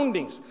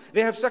surroundings.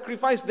 They have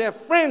sacrificed their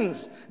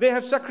friends. They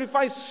have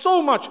sacrificed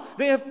so much.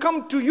 They have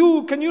come to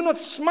you. Can you not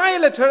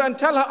smile at her and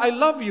tell her, I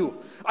love you.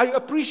 I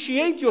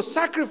appreciate your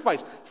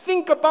sacrifice.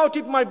 Think about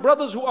it, my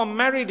brothers who are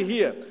married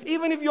here.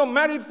 Even if you're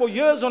married for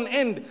years on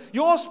end,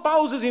 your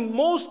spouses in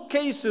most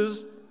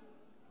cases,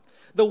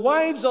 the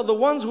wives are the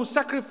ones who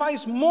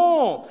sacrifice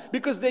more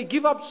because they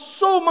give up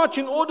so much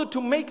in order to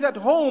make that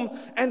home.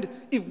 And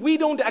if we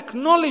don't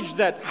acknowledge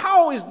that,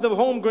 how is the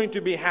home going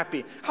to be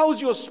happy? How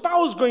is your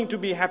spouse going to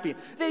be happy?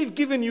 They've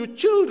given you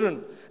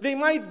children. They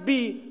might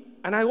be,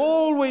 and I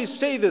always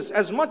say this,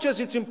 as much as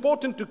it's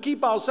important to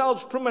keep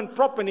ourselves prim and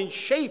proper and in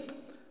shape,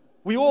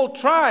 we all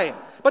try.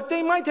 But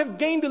they might have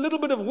gained a little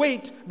bit of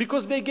weight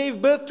because they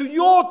gave birth to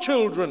your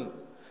children.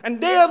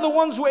 And they are the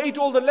ones who ate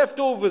all the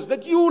leftovers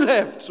that you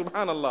left,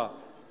 subhanallah.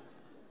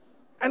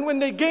 And when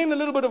they gain a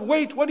little bit of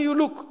weight, what do you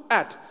look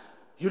at?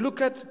 You look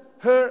at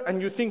her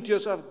and you think to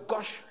yourself,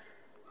 gosh,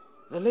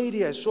 the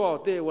lady I saw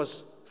out there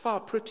was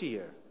far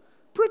prettier.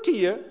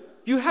 Prettier?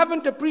 You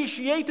haven't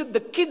appreciated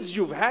the kids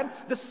you've had,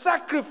 the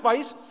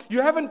sacrifice.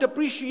 You haven't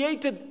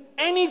appreciated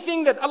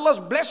anything that Allah's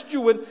blessed you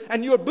with,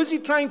 and you're busy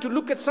trying to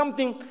look at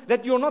something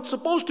that you're not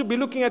supposed to be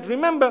looking at.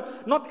 Remember,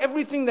 not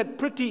everything that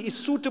pretty is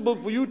suitable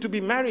for you to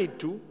be married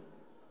to.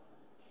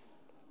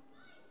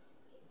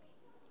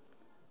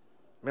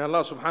 May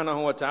Allah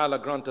subhanahu wa ta'ala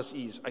grant us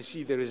ease. I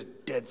see there is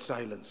dead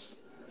silence.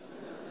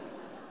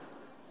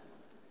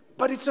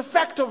 But it's a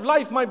fact of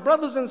life, my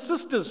brothers and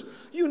sisters.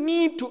 You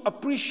need to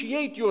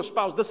appreciate your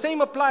spouse. The same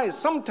applies.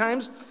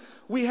 Sometimes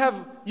we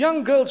have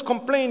young girls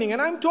complaining,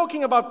 and I'm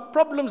talking about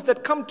problems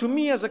that come to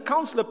me as a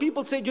counselor.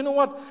 People say, you know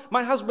what,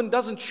 my husband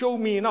doesn't show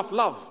me enough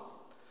love.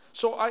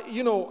 So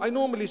I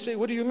normally say,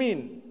 what do you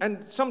mean?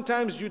 And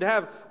sometimes you'd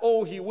have,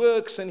 oh, he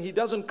works and he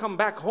doesn't come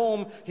back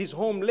home. He's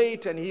home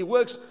late and he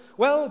works.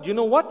 Well, you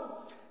know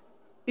what?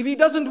 If he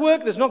doesn't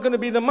work, there's not going to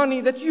be the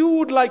money that you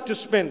would like to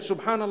spend.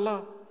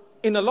 Subhanallah.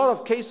 In a lot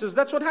of cases,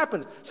 that's what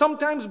happens.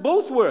 Sometimes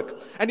both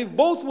work. And if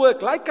both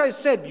work, like I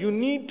said, you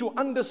need to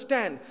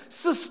understand,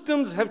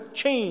 systems have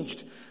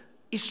changed.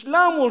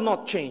 Islam will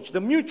not change.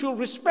 The mutual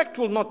respect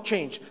will not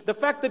change. The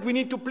fact that we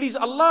need to please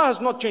Allah has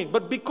not changed.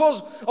 But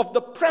because of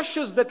the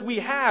pressures that we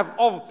have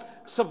of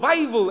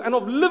survival and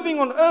of living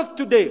on earth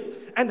today,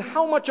 and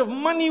how much of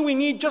money we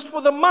need just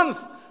for the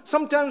month,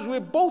 sometimes we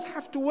both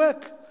have to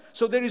work.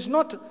 So there is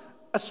not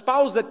a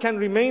spouse that can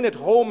remain at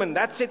home and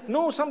that's it.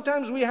 No,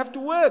 sometimes we have to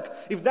work.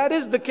 If that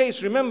is the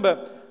case,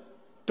 remember,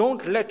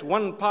 don't let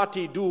one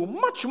party do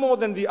much more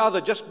than the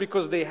other just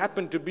because they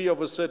happen to be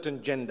of a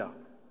certain gender.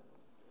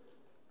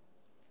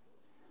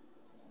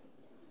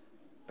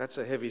 That's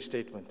a heavy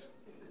statement.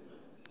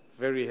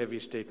 Very heavy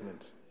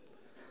statement.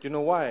 Do you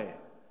know why?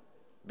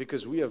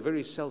 Because we are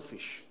very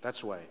selfish.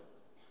 That's why.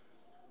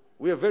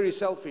 We are very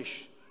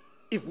selfish.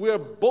 If we are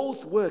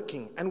both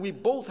working and we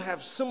both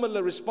have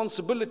similar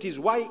responsibilities,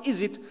 why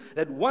is it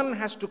that one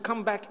has to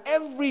come back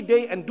every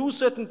day and do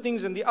certain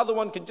things and the other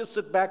one can just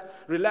sit back,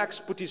 relax,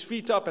 put his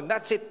feet up and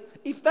that's it?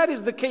 If that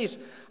is the case,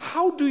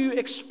 how do you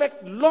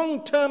expect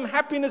long-term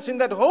happiness in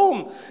that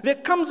home? There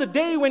comes a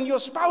day when your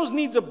spouse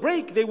needs a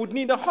break. They would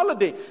need a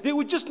holiday. They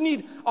would just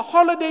need a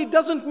holiday.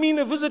 Doesn't mean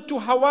a visit to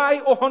Hawaii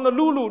or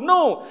Honolulu.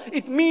 No,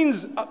 it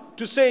means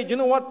to say, you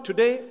know what,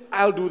 today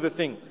I'll do the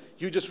thing.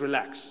 You just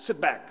relax,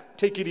 sit back,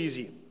 take it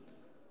easy.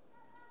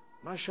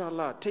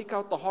 MashaAllah, take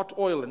out the hot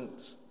oil and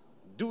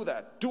do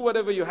that. Do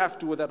whatever you have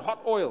to with that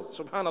hot oil,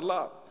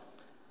 subhanallah.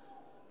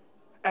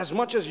 As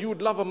much as you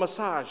would love a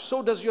massage,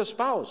 so does your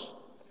spouse.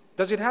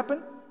 Does it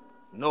happen?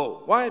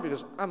 No. Why?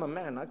 Because I'm a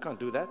man, I can't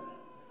do that.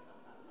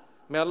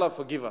 May Allah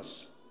forgive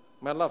us.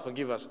 May Allah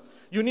forgive us.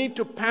 You need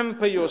to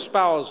pamper your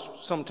spouse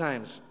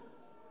sometimes.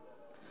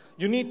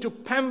 You need to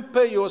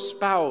pamper your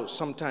spouse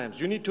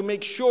sometimes. You need to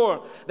make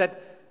sure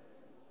that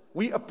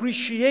we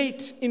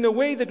appreciate in a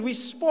way that we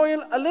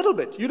spoil a little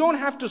bit. You don't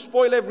have to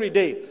spoil every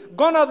day.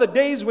 Gone are the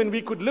days when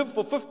we could live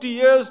for 50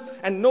 years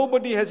and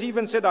nobody has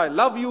even said, I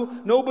love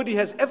you. Nobody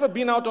has ever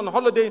been out on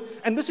holiday.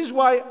 And this is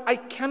why I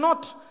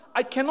cannot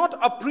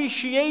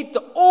appreciate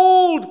the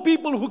old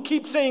people who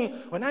keep saying,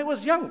 when I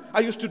was young, I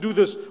used to do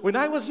this. When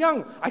I was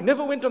young, I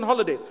never went on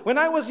holiday. When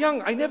I was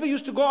young, I never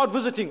used to go out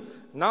visiting.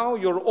 Now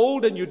you're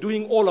old and you're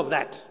doing all of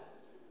that.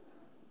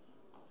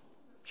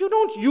 You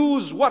don't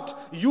use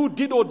what you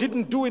did or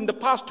didn't do in the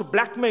past to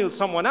blackmail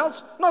someone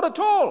else. Not at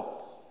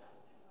all.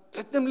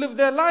 Let them live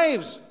their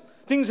lives.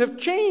 Things have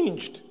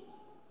changed.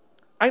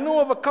 I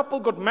know of a couple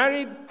got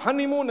married,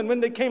 honeymoon, and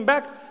when they came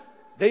back,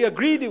 they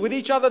agreed with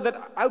each other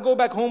that I'll go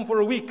back home for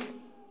a week.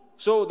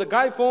 So the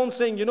guy phoned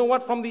saying, you know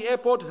what, from the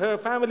airport, her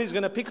family is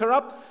going to pick her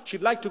up.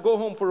 She'd like to go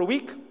home for a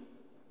week.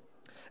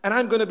 And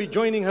I'm going to be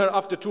joining her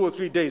after 2 or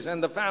 3 days.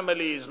 And the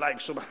family is like,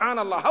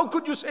 subhanallah, how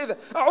could you say that?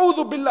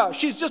 A'udhu billah,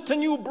 she's just a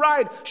new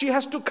bride. She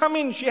has to come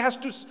in, she has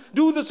to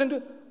do this and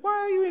do. Why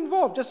are you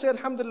involved? Just say,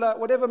 alhamdulillah,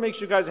 whatever makes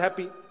you guys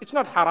happy. It's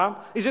not haram.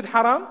 Is it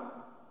haram?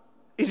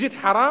 Is it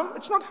haram?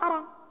 It's not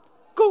haram.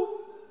 Go.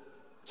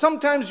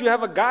 Sometimes you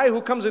have a guy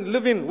who comes and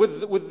live in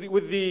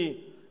with the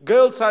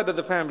girl side of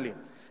the family.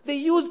 They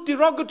use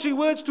derogatory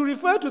words to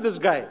refer to this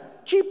guy.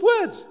 Cheap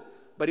words.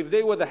 But if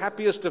they were the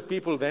happiest of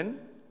people then,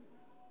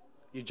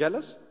 you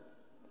jealous?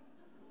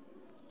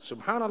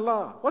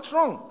 Subhanallah. What's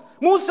wrong?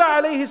 Musa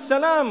alayhi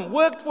salam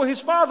worked for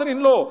his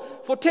father-in-law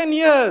for 10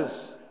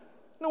 years.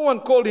 No one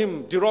called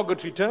him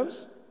derogatory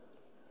terms.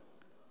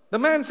 The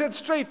man said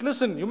straight,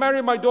 listen, you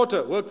marry my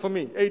daughter, work for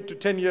me, 8 to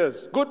 10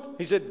 years. Good?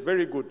 He said,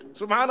 very good.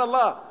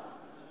 Subhanallah.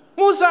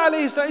 Musa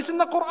alayhi salam, it's in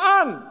the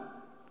Quran.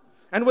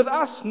 And with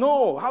us,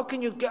 no. How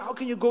can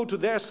you go to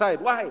their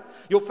side? Why?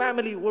 Your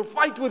family will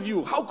fight with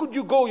you. How could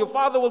you go? Your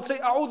father will say,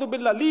 A'udhu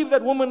billah, leave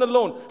that woman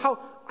alone. How?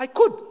 I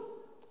could.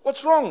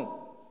 What's wrong?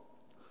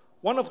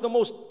 One of the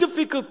most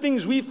difficult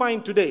things we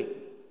find today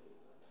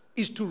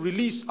is to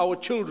release our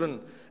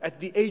children at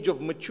the age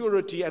of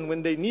maturity, and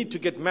when they need to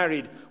get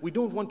married, we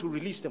don't want to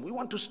release them. We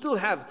want to still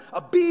have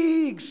a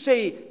big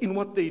say in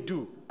what they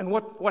do and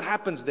what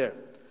happens there.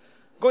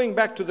 Going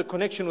back to the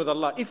connection with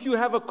Allah. If you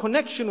have a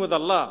connection with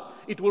Allah,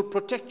 it will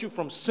protect you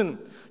from sin.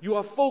 You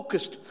are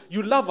focused.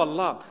 You love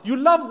Allah. You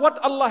love what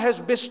Allah has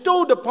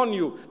bestowed upon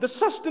you. The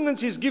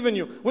sustenance He's given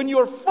you. When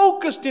you're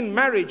focused in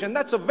marriage, and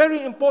that's a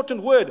very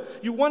important word,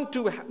 you want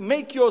to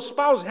make your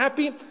spouse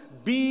happy,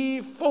 be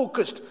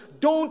focused.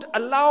 Don't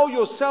allow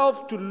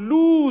yourself to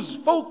lose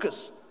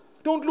focus.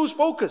 Don't lose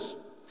focus.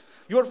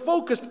 You're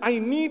focused. I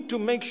need to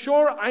make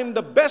sure I'm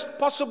the best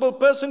possible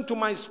person to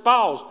my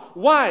spouse.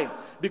 Why?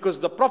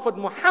 Because the Prophet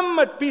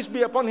Muhammad, peace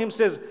be upon him,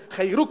 says,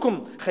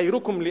 خَيْرُكُمْ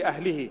خَيْرُكُمْ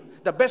لِأَهْلِهِ.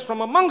 The best from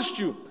amongst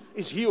you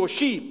is he or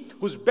she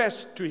who's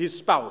best to his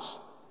spouse.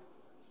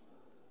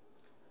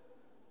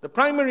 The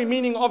primary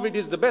meaning of it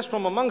is the best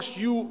from amongst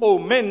you, O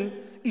men,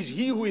 is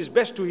he who is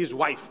best to his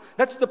wife.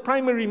 That's the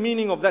primary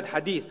meaning of that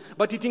hadith.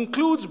 But it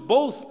includes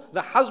both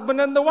the husband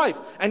and the wife.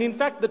 And in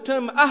fact, the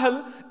term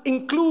ahl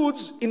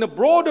includes, in a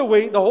broader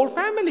way, the whole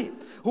family.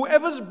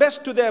 Whoever's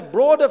best to their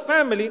broader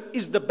family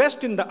is the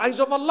best in the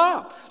eyes of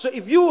Allah. So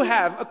if you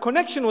have a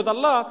connection with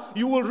Allah,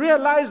 you will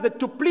realize that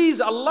to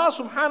please Allah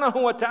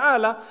subhanahu wa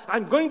ta'ala,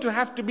 I'm going to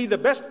have to be the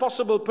best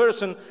possible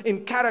person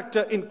in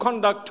character, in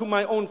conduct to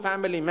my own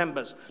family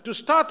members. To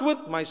start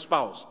with, my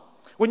spouse.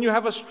 When you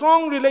have a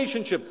strong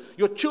relationship,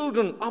 your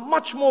children are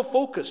much more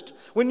focused.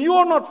 When you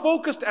are not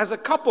focused as a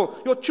couple,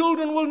 your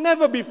children will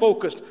never be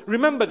focused.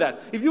 Remember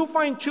that. If you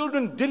find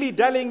children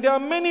dilly-dallying, there are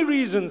many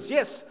reasons.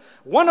 Yes,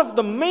 one of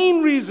the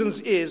main reasons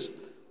is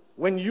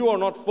when you are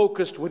not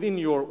focused within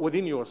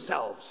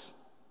yourselves.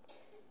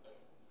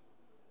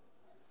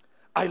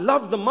 I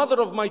love the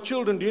mother of my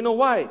children. Do you know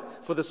why?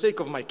 For the sake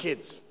of my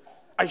kids.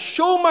 I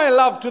show my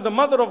love to the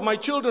mother of my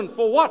children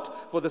for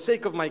what? For the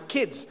sake of my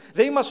kids.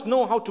 They must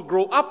know how to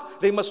grow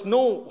up. They must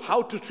know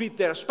how to treat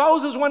their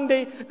spouses one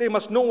day. They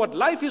must know what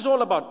life is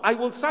all about. I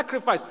will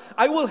sacrifice.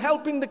 I will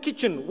help in the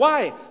kitchen.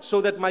 Why? So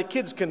that my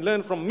kids can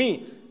learn from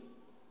me.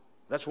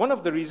 That's one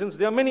of the reasons.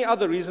 There are many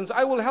other reasons.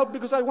 I will help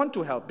because I want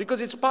to help, because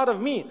it's part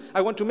of me.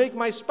 I want to make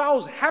my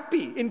spouse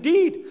happy.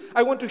 Indeed,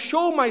 I want to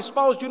show my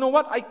spouse, do you know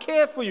what? I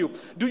care for you.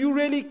 Do you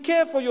really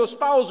care for your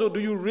spouse, or do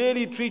you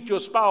really treat your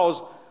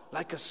spouse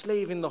like a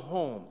slave in the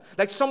home?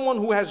 Like someone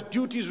who has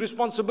duties,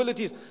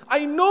 responsibilities.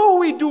 I know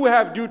we do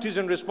have duties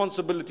and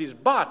responsibilities,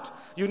 but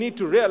you need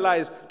to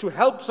realize to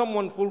help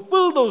someone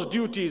fulfill those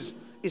duties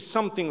is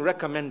something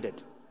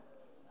recommended.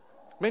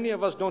 Many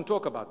of us don't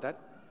talk about that.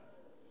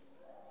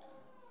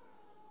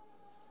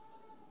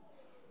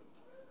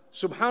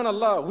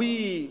 Subhanallah,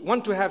 we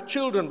want to have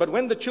children, but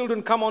when the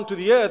children come onto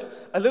the earth,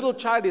 a little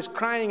child is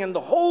crying and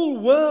the whole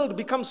world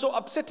becomes so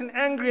upset and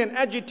angry and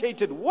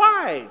agitated.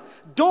 Why?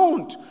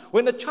 Don't.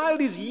 When a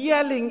child is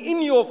yelling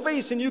in your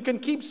face and you can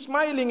keep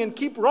smiling and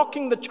keep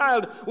rocking the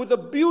child with a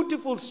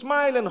beautiful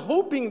smile and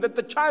hoping that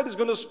the child is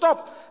going to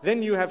stop,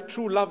 then you have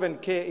true love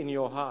and care in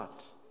your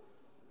heart.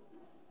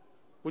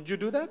 Would you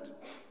do that?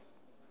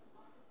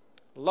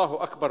 Allahu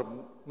Akbar.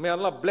 May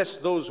Allah bless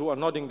those who are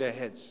nodding their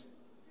heads.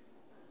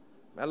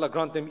 May Allah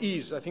grant them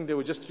ease. I think there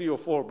were just 3 or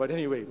 4, but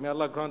anyway, may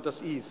Allah grant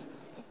us ease.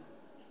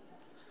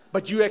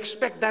 But you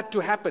expect that to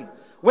happen.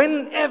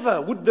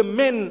 Whenever would the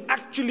men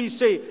actually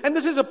say, and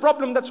this is a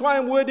problem, that's why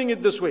I'm wording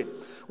it this way.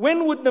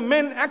 When would the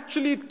men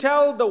actually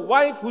tell the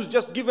wife who's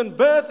just given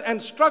birth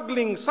and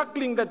struggling,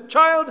 suckling that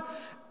child,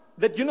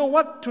 that you know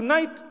what,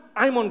 tonight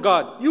I'm on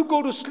guard. You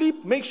go to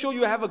sleep, make sure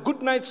you have a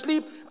good night's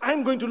sleep.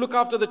 I'm going to look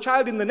after the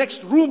child in the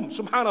next room,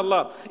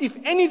 subhanallah. If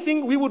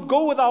anything, we would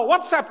go with our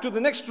WhatsApp to the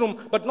next room,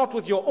 but not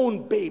with your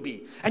own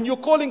baby. And you're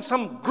calling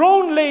some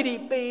grown lady,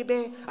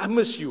 baby, I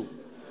miss you.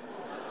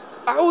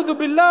 A'udhu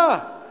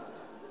billah.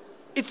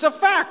 It's a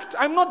fact.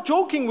 I'm not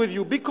joking with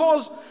you,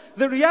 because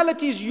the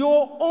reality is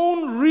your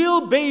own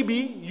real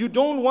baby you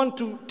don't want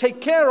to take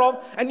care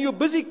of, and you're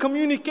busy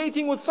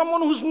communicating with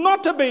someone who's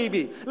not a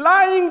baby,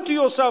 lying to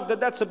yourself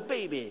that that's a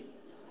baby.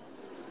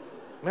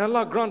 May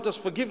Allah grant us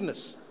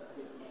forgiveness.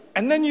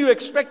 And then you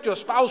expect your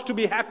spouse to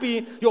be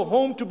happy, your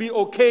home to be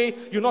okay,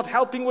 you're not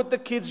helping with the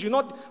kids, you're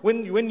not,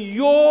 when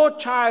your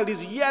child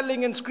is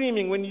yelling and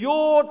screaming, when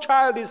your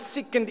child is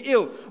sick and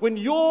ill, when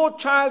your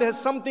child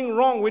has something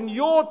wrong, when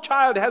your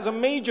child has a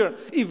major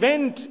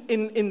event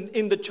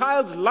in the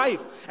child's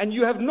life, and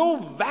you have no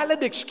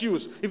valid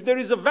excuse. If there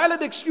is a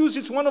valid excuse,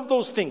 it's one of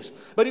those things.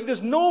 But if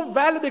there's no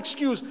valid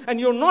excuse and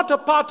you're not a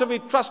part of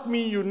it, trust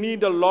me, you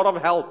need a lot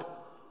of help.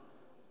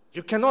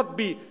 You cannot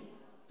be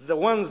the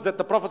ones that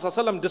the Prophet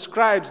ﷺ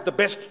describes the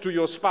best to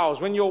your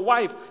spouse. When your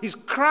wife is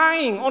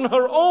crying on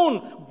her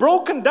own,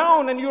 broken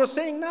down, and you're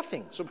saying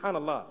nothing.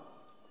 Subhanallah.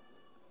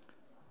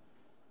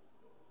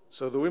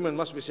 So the women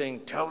must be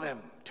saying, tell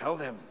them, tell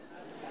them,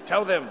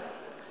 tell them.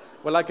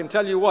 Well, I can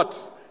tell you what,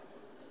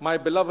 my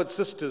beloved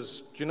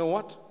sisters, do you know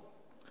what?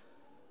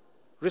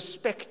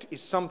 Respect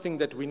is something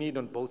that we need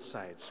on both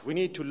sides. We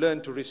need to learn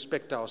to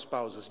respect our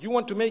spouses. You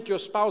want to make your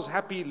spouse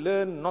happy,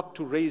 learn not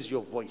to raise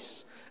your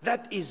voice.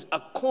 That is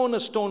a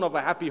cornerstone of a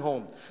happy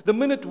home. The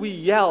minute we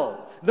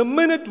yell,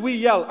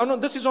 oh no,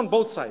 this is on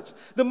both sides.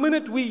 The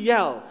minute we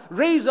yell,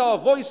 raise our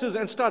voices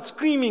and start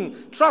screaming,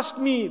 trust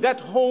me,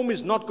 that home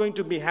is not going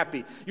to be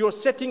happy. You're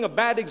setting a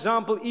bad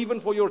example even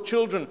for your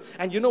children.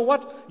 And you know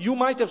what? You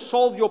might have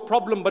solved your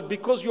problem, but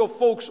because your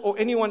folks or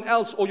anyone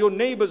else or your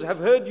neighbors have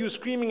heard you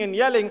screaming and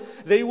yelling,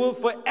 they will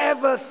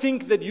forever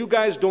think that you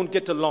guys don't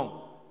get along.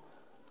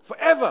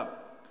 Forever.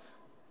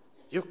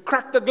 You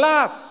cracked the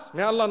glass.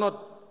 May Allah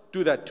not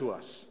do that to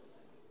us.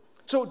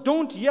 So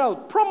don't yell.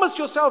 Promise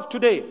yourself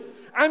today,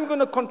 I'm going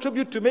to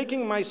contribute to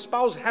making my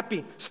spouse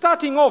happy.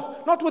 Starting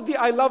off, not with the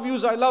I love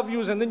yous,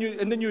 and then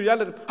you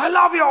yell at them, I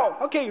love you.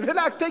 Okay,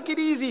 relax, take it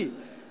easy.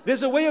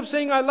 There's a way of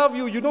saying I love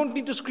you. You don't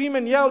need to scream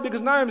and yell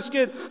because now I'm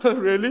scared.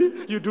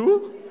 Really? You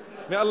do?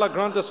 May Allah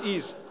grant us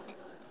ease.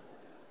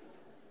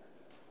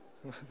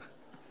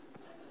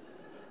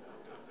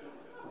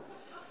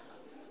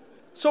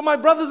 So my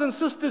brothers and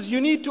sisters, you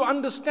need to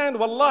understand,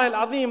 wallahi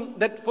al-azim,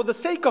 that for the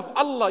sake of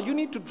Allah, you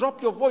need to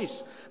drop your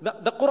voice.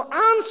 The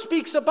Quran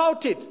speaks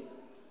about it.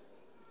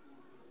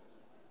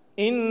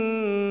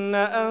 إِنَّ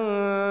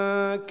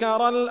أَنكَرَ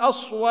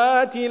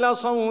الْأَصْوَاتِ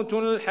لَصَوْتُ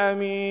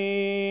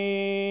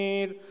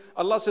الْحَمِيرِ.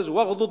 Allah says,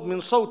 وَغْضُضْ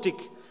مِنْ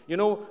صَوْتِكَ. You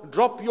know,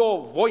 drop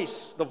your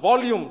voice, the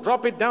volume,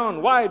 drop it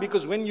down. Why?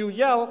 Because when you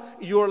yell,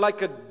 you're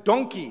like a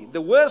donkey. The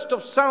worst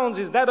of sounds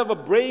is that of a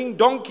braying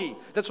donkey.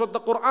 That's what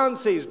the Quran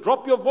says.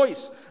 Drop your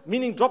voice,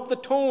 meaning drop the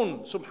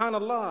tone.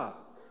 Subhanallah.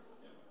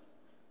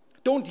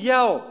 Don't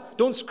yell.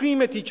 Don't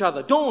scream at each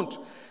other. Don't.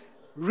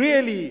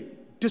 Really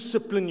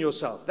discipline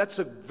yourself. That's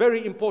a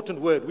very important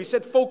word. We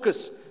said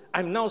focus.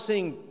 I'm now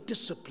saying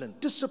discipline.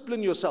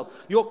 Discipline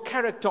yourself. Your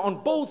character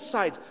on both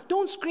sides.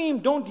 Don't scream.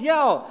 Don't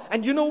yell.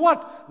 And you know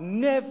what?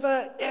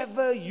 Never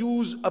ever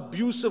use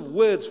abusive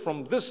words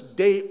from this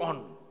day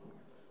on.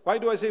 Why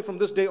do I say from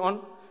this day on?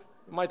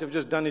 You might have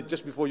just done it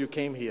just before you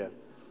came here.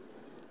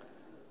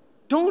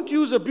 Don't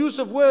use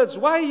abusive words.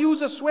 Why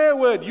use a swear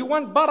word? You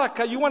want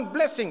barakah, you want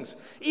blessings.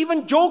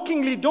 Even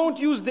jokingly, don't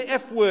use the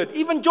F word.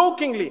 Even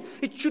jokingly.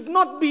 It should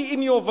not be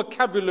in your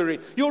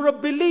vocabulary. You're a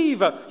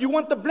believer. You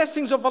want the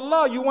blessings of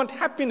Allah. You want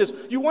happiness.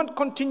 You want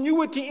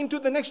continuity into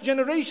the next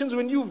generations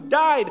when you've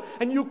died.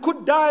 And you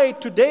could die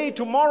today,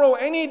 tomorrow,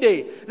 any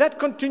day. That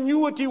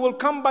continuity will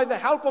come by the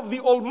help of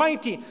the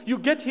Almighty. You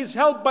get His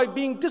help by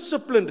being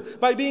disciplined,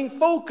 by being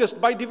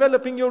focused, by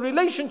developing your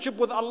relationship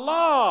with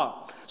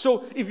Allah.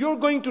 So if you're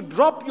going to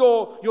drop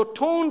your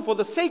tone for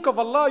the sake of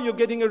Allah, you're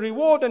getting a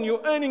reward and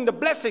you're earning the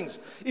blessings.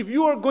 If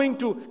you are going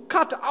to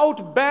cut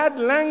out bad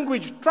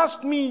language,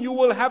 trust me, you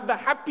will have the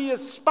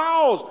happiest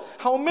spouse.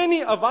 How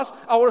many of us,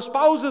 our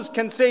spouses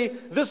can say,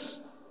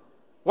 this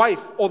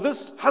wife or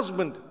this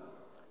husband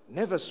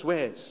never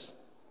swears?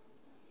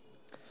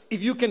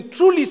 If you can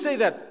truly say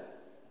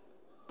that,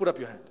 put up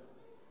your hand.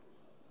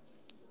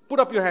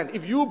 Put up your hand.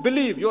 If you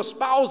believe your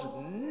spouse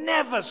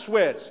never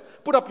swears,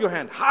 put up your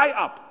hand, high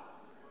up.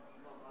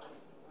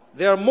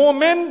 There are more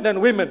men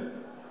than women.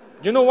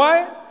 You know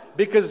why?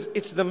 Because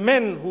it's the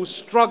men who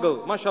struggle.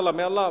 MashaAllah,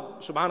 may Allah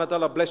subhanahu wa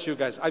ta'ala bless you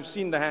guys. I've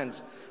seen the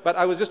hands. But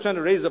I was just trying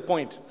to raise a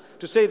point.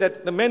 To say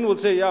that the men will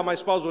say, yeah, my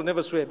spouse will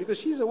never swear. Because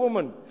she's a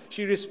woman.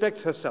 She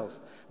respects herself.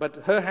 But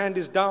her hand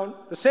is down.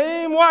 The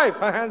same wife,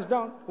 her hand's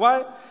down.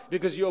 Why?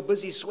 Because you're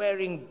busy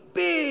swearing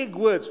big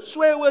words.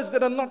 Swear words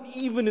that are not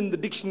even in the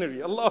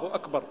dictionary. Allahu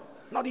Akbar.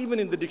 Not even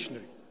in the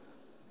dictionary.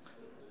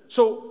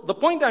 So the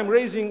point I'm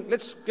raising,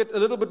 let's get a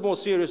little bit more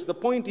serious. The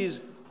point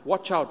is,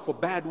 watch out for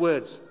bad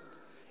words.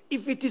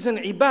 If it is an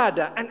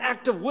ibadah, an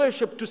act of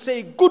worship to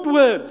say good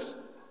words,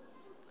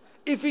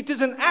 if it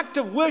is an act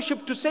of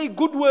worship to say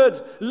good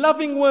words,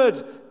 loving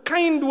words,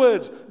 kind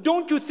words,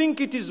 don't you think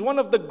it is one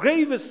of the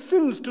gravest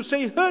sins to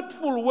say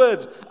hurtful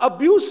words,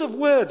 abusive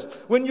words?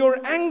 When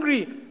you're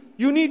angry,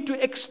 you need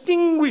to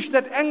extinguish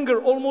that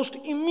anger almost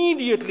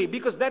immediately,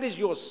 because that is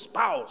your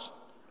spouse.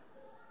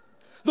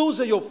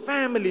 Those are your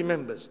family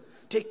members.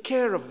 Take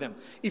care of them.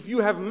 If you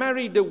have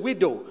married a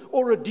widow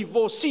or a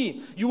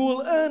divorcee, you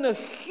will earn a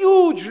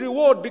huge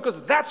reward,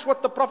 because that's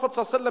what the Prophet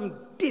ﷺ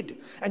did.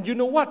 And you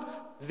know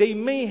what? They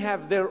may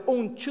have their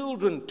own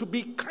children. To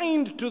be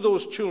kind to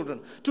those children,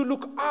 to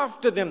look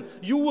after them,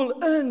 you will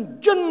earn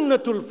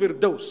Jannatul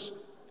Firdaus.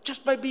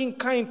 Just by being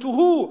kind to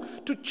who?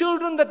 To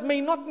children that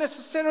may not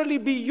necessarily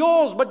be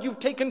yours, but you've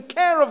taken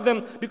care of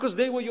them because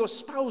they were your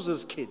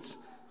spouse's kids.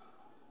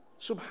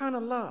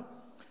 Subhanallah.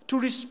 To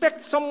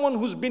respect someone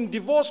who's been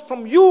divorced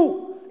from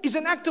you is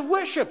an act of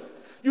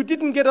worship. You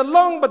didn't get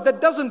along, but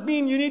that doesn't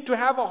mean you need to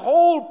have a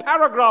whole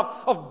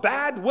paragraph of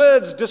bad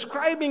words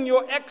describing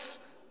your ex.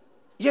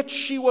 Yet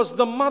she was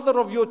the mother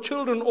of your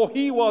children, or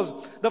he was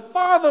the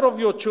father of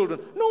your children.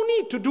 No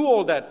need to do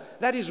all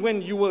that. That is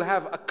when you will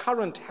have a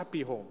current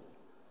happy home.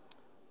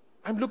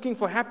 I'm looking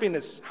for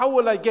happiness. How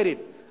will I get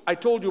it? I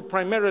told you,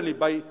 primarily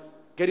by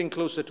getting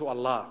closer to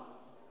Allah.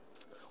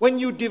 When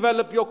you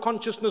develop your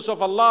consciousness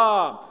of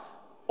Allah,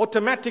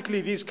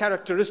 automatically these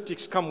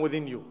characteristics come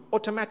within you.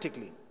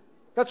 Automatically.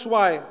 That's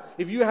why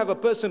if you have a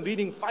person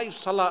reading 5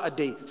 salah a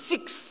day,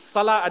 6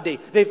 salah a day,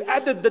 they've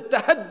added the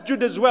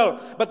tahajjud as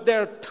well, but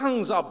their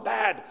tongues are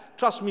bad.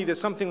 Trust me, there's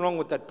something wrong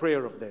with that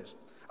prayer of theirs.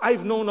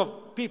 I've known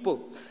of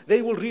people,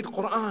 they will read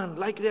Quran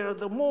like they're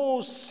the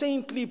most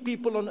saintly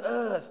people on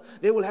earth.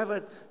 They will have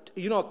a,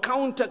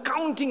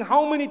 counting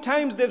how many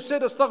times they've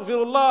said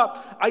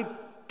astaghfirullah.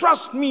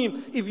 Trust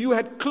me, if you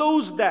had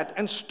closed that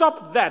and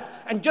stopped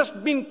that and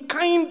just been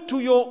kind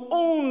to your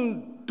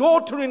own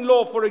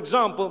daughter-in-law, for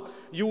example,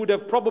 you would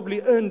have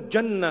probably earned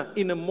Jannah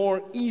in a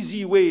more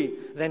easy way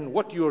than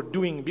what you're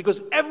doing.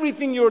 Because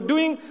everything you're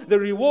doing, the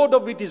reward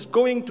of it is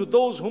going to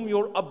those whom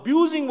you're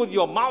abusing with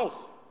your mouth.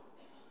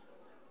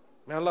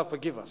 May Allah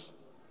forgive us.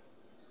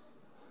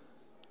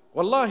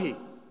 Wallahi,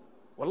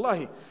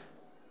 wallahi.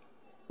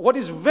 What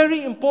is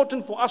very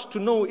important for us to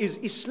know is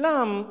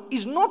Islam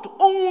is not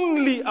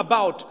only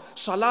about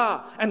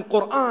salah and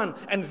Quran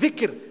and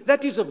dhikr.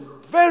 That is a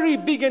very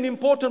big and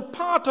important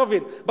part of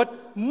it.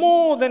 But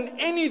more than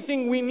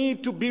anything, we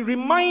need to be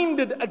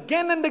reminded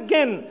again and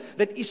again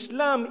that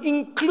Islam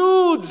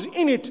includes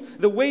in it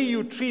the way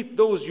you treat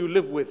those you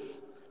live with.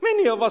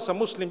 Many of us are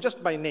Muslim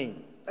just by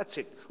name. That's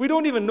it. We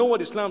don't even know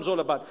what Islam's all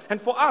about. And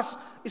for us,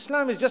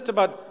 Islam is just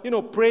about,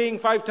 praying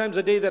 5 times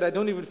a day that I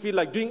don't even feel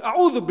like doing.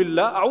 A'udhu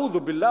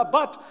billah.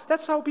 But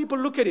that's how people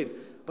look at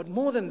it. But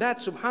more than that,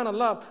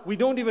 subhanallah, we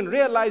don't even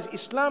realize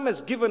Islam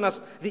has given us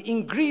the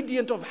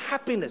ingredient of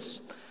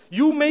happiness.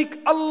 You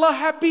make Allah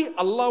happy,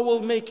 Allah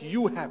will make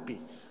you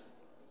happy.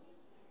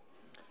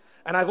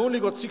 And I've only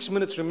got 6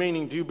 minutes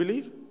remaining. Do you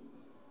believe?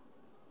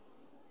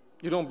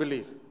 You don't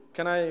believe.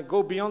 Can I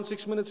go beyond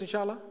 6 minutes,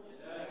 inshallah?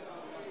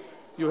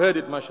 You heard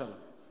it, mashallah.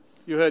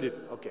 You heard it,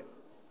 okay.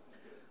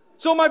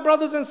 So my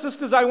brothers and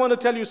sisters, I want to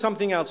tell you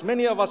something else.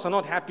 Many of us are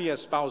not happy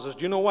as spouses.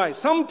 Do you know why?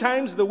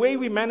 Sometimes the way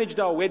we managed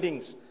our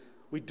weddings,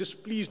 we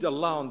displeased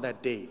Allah on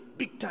that day.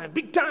 Big time,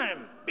 big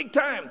time, big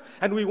time.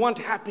 And we want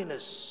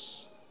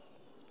happiness.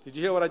 Did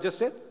you hear what I just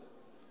said?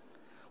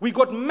 We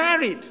got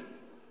married.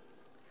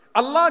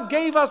 Allah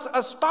gave us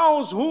a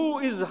spouse who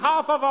is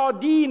half of our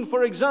deen,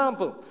 for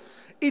example.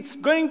 It's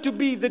going to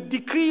be the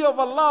decree of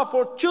Allah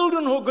for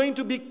children who are going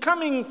to be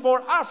coming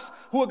for us,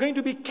 who are going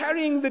to be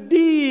carrying the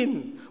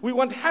deen. We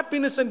want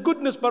happiness and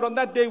goodness, but on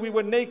that day we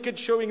were naked,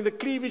 showing the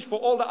cleavage for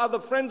all the other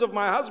friends of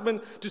my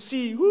husband to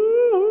see.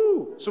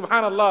 Woo-hoo,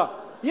 subhanallah.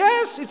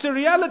 Yes, it's a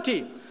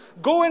reality.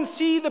 Go and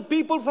see the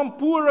people from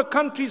poorer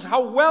countries, how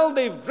well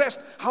they've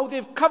dressed, how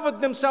they've covered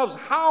themselves,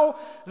 how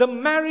the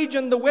marriage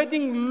and the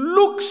wedding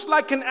looks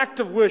like an act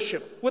of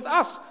worship. With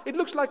us, it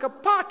looks like a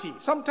party,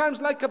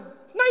 sometimes like a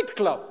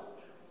nightclub.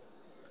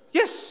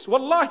 Yes,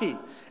 wallahi.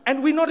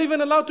 And we're not even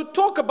allowed to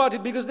talk about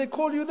it because they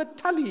call you the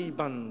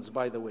Talibans,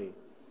 by the way.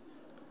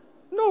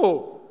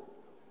 No.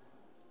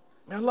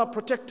 May Allah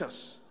protect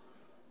us.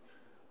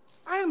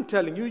 I am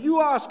telling you, you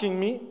are asking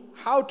me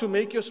how to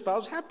make your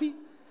spouse happy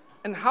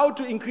and how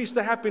to increase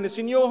the happiness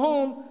in your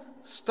home.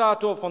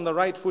 Start off on the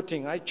right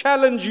footing. I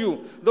challenge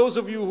you, those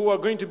of you who are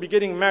going to be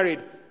getting married,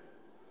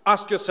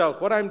 ask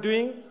yourself, what I'm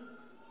doing,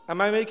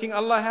 am I making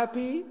Allah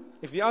happy?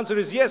 If the answer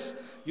is yes,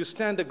 you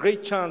stand a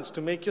great chance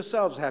to make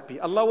yourselves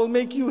happy. Allah will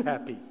make you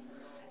happy.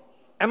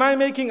 Am I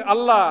making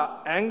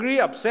Allah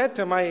angry, upset?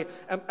 Am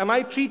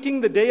I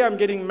treating the day I'm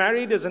getting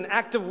married as an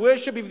act of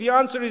worship? If the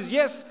answer is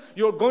yes,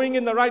 you're going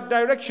in the right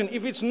direction.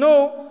 If it's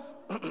no,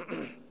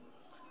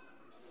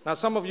 now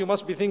some of you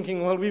must be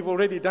thinking, well, we've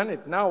already done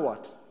it. Now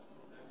what?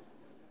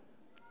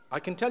 I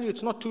can tell you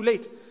it's not too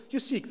late.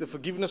 You seek the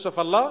forgiveness of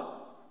Allah.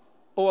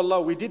 Oh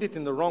Allah, we did it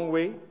in the wrong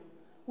way.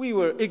 We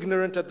were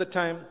ignorant at the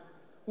time.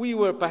 We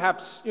were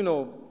perhaps,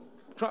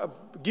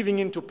 giving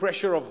into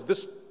pressure of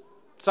this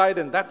side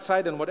and that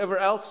side and whatever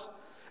else.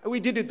 And we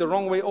did it the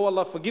wrong way. Oh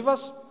Allah, forgive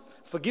us,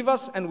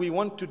 and we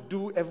want to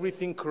do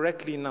everything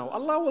correctly now.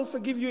 Allah will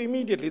forgive you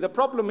immediately. The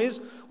problem is,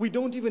 we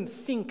don't even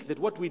think that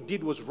what we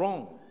did was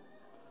wrong.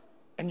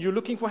 And you're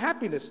looking for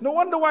happiness. No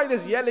wonder why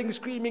there's yelling,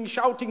 screaming,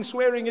 shouting,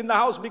 swearing in the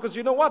house, because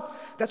you know what?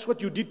 That's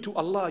what you did to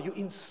Allah. You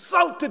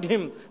insulted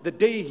Him the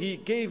day He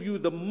gave you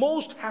the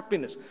most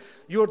happiness.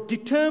 You're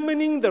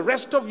determining the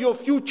rest of your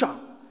future.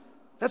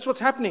 That's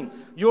what's happening.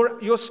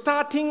 You're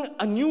starting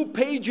a new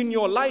page in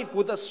your life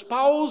with a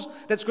spouse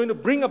that's going to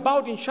bring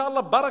about,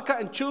 inshallah,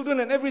 barakah and children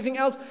and everything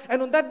else. And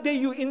on that day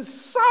you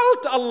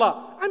insult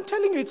Allah. I'm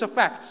telling you, it's a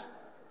fact.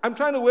 I'm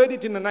trying to word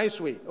it in a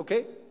nice way,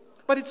 okay?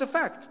 But it's a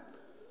fact.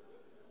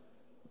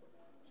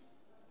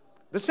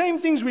 The same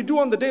things we do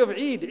on the day of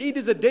Eid. Eid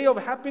is a day of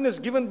happiness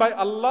given by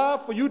Allah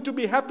for you to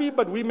be happy,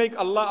 but we make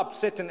Allah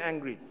upset and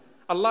angry.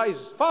 Allah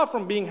is far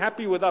from being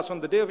happy with us on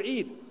the day of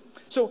Eid.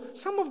 So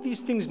some of these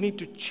things need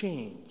to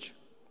change.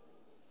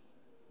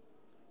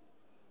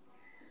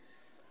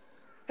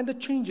 And the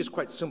change is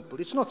quite simple.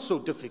 It's not so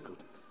difficult.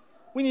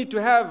 We need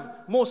to have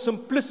more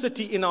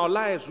simplicity in our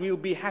lives. We'll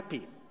be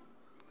happy.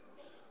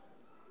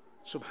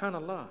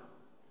 Subhanallah.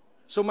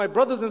 So my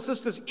brothers and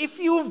sisters, if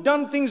you've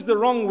done things the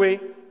wrong way,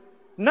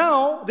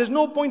 now, there's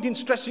no point in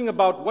stressing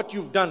about what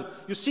you've done.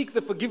 You seek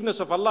the forgiveness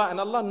of Allah, and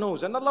Allah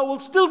knows. And Allah will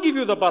still give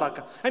you the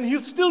barakah. And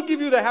He'll still give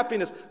you the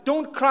happiness.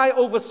 Don't cry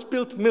over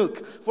spilt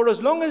milk. For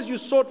as long as you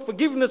sought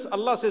forgiveness,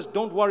 Allah says,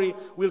 don't worry.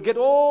 We'll get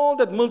all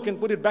that milk and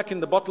put it back in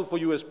the bottle for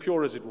you as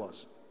pure as it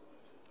was.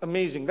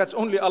 Amazing. That's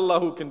only Allah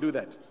who can do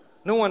that.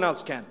 No one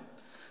else can.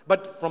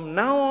 But from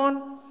now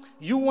on,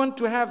 you want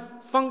to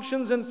have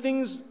functions and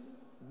things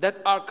that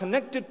are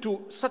connected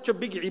to such a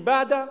big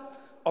ibadah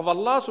of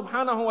Allah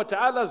subhanahu wa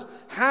ta'ala's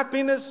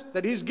happiness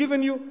that He's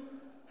given you,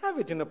 have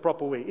it in a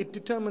proper way. It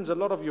determines a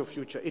lot of your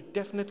future. It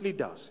definitely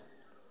does.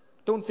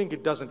 Don't think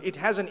it doesn't. It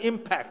has an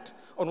impact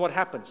on what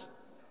happens.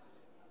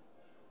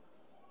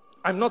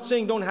 I'm not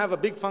saying don't have a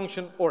big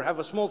function or have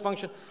a small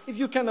function. If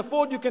you can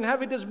afford, you can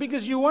have it as big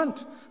as you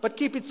want. But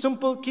keep it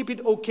simple, keep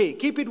it okay.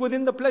 Keep it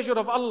within the pleasure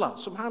of Allah,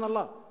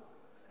 subhanallah.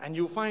 And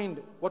you find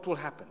what will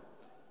happen.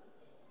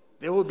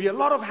 There will be a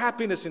lot of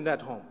happiness in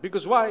that home.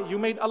 Because why? You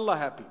made Allah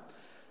happy.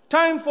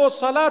 Time for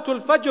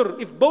Salatul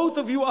Fajr. If both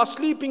of you are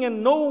sleeping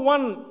and no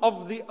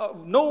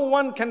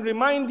one can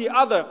remind the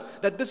other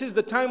that this is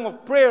the time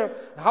of prayer,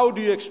 how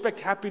do you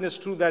expect happiness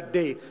through that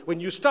day when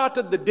you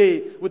started the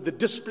day with the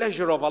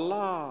displeasure of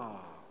Allah?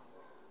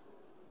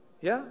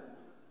 Yeah?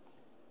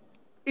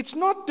 It's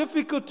not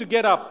difficult to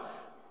get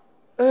up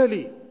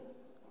early.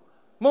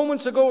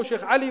 Moments ago,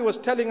 Sheikh Ali was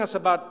telling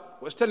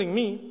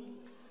me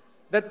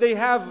that they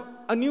have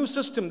a new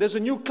system. There's a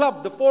new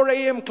club, the 4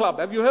 a.m. club.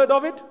 Have you heard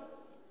of it?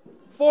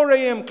 4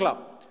 a.m.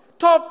 club.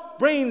 Top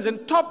brains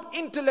and top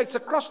intellects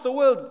across the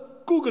world.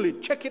 Google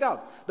it, check it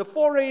out. The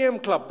 4 a.m.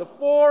 club, the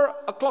 4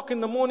 o'clock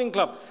in the morning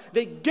club.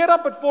 They get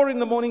up at 4 in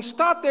the morning,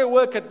 start their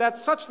work at that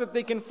such that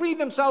they can free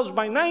themselves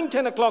by 9,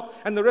 10 o'clock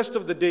and the rest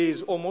of the day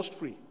is almost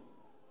free.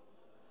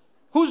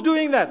 Who's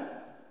doing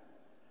that?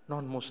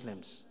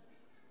 Non-Muslims.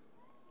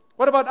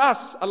 What about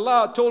us?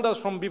 Allah told us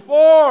from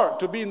before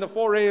to be in the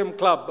 4 a.m.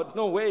 club, but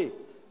no way.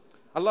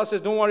 Allah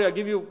says, don't worry, I'll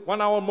give you 1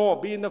 hour more.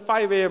 Be in the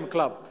 5 a.m.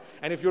 club.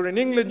 And if you're in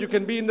England, you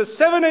can be in the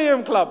 7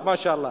 a.m. club,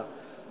 mashallah.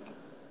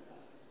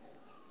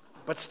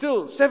 But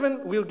still,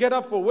 7, we'll get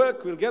up for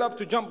work, we'll get up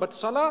to jump. But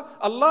salah,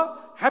 Allah,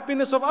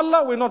 happiness of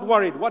Allah, we're not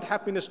worried. What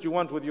happiness do you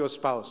want with your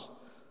spouse?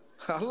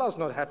 Allah's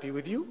not happy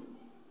with you.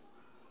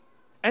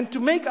 And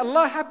to make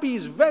Allah happy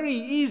is very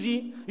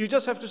easy. You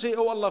just have to say,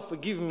 oh Allah,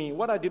 forgive me.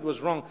 What I did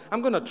was wrong. I'm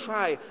going to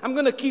try. I'm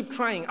going to keep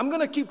trying. I'm going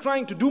to keep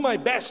trying to do my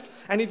best.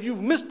 And if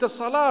you've missed a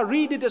salah,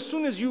 read it as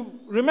soon as you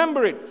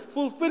remember it.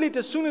 Fulfill it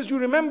as soon as you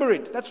remember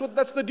it.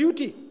 That's the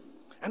duty.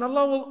 And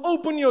Allah will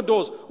open your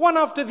doors, one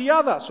after the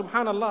other.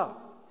 Subhanallah.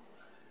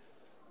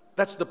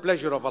 That's the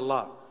pleasure of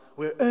Allah.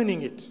 We're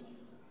earning it.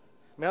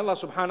 May Allah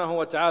subhanahu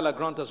wa ta'ala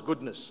grant us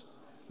goodness.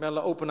 May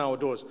Allah open our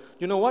doors.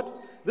 You know what?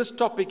 This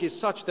topic is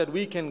such that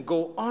we can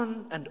go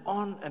on and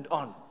on and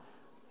on.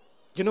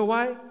 You know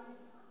why?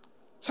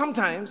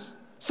 Sometimes,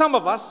 some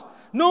of us,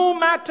 no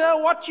matter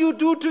what you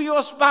do to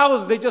your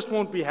spouse, they just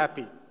won't be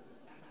happy.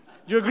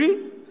 You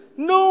agree?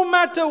 No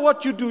matter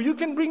what you do, you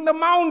can bring the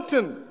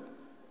mountain.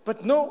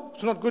 But no,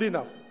 it's not good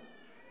enough.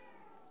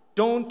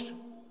 Don't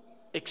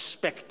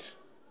expect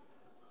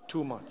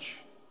too much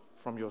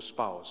from your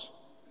spouse.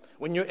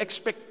 When your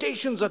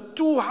expectations are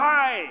too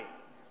high,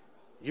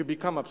 you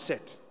become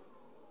upset.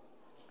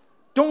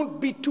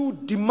 Don't be too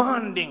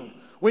demanding.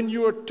 When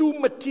you are too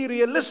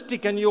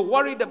materialistic and you're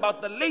worried about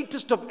the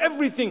latest of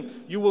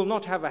everything, you will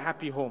not have a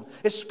happy home.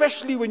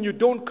 Especially when you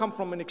don't come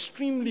from an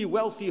extremely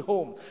wealthy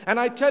home. And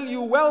I tell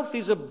you, wealth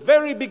is a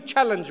very big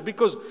challenge,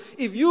 because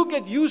if you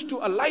get used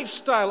to a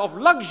lifestyle of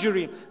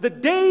luxury, the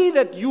day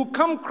that you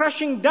come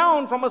crashing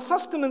down from a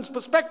sustenance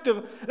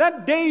perspective,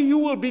 that day you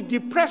will be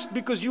depressed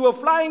because you are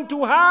flying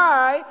too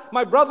high,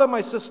 my brother,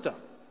 my sister.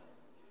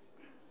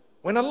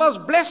 When Allah's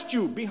blessed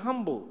you, be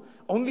humble.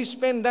 Only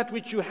spend that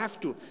which you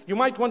have to. You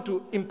might want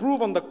to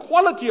improve on the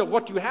quality of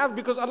what you have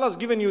because Allah's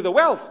given you the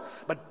wealth.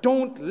 But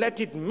don't let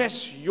it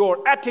mess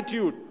your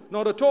attitude.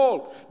 Not at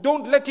all.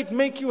 Don't let it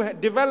make you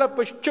develop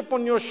a chip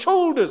on your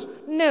shoulders.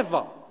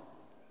 Never.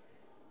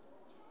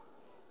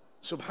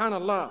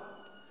 Subhanallah.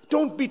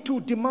 Don't be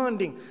too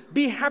demanding.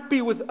 Be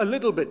happy with a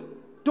little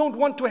bit. Don't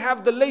want to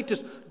have the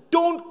latest.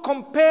 Don't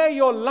compare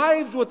your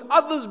lives with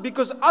others,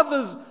 because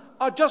others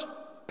are just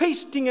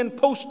pasting and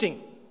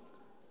posting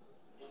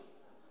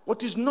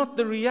what is not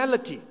the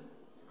reality.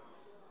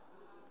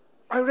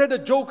 I read a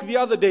joke the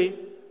other day.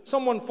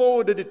 Someone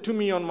forwarded it to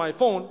me on my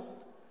phone,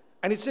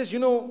 and it says, you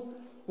know,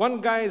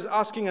 one guy is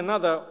asking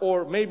another,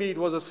 or maybe it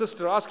was a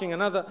sister asking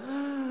another,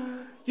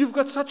 you've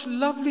got such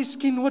lovely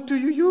skin, what do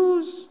you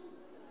use?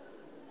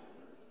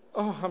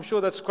 Oh, I'm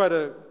sure that's quite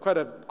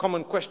a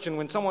common question.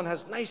 When someone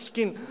has nice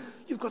skin,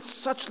 you've got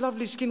such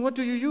lovely skin, what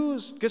do you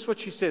use? Guess what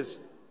she says?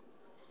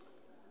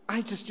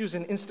 I just use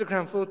an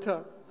Instagram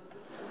filter.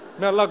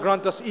 May Allah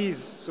grant us ease.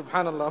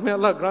 Subhanallah. May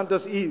Allah grant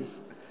us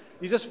ease.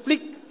 You just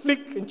flick,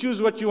 and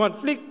choose what you want.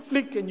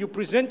 Flick, and you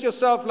present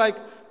yourself like,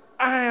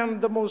 I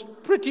am the most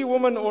pretty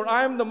woman, or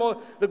I am the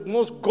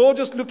most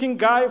gorgeous looking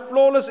guy,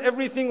 flawless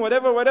everything,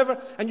 whatever.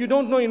 And you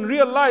don't know in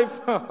real life.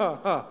 May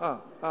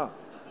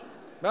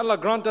Allah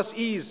grant us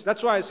ease.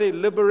 That's why I say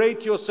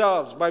liberate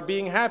yourselves by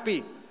being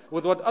happy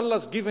with what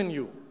Allah's given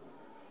you.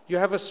 You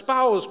have a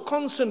spouse,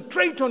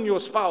 concentrate on your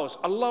spouse.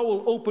 Allah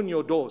will open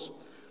your doors.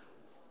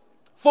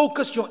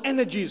 Focus your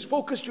energies,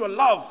 focus your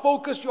love,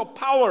 focus your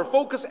power,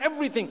 focus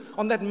everything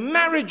on that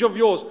marriage of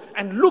yours,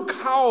 and look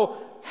how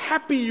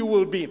happy you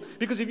will be.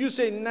 Because if you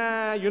say,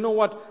 nah, you know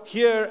what,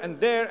 here and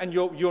there, and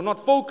you're not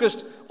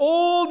focused,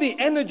 all the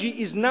energy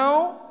is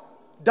now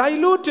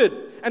diluted.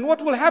 And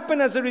what will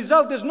happen as a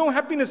result, there's no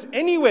happiness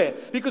anywhere.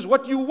 Because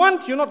what you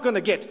want, you're not going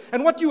to get.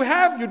 And what you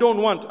have, you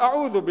don't want.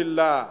 A'udhu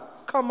billah.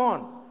 Come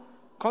on.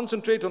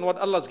 Concentrate on what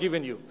Allah's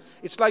given you.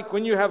 It's like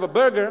when you have a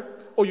burger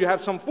or you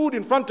have some food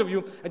in front of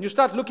you and you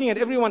start looking at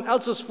everyone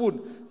else's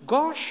food.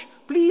 Gosh,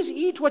 please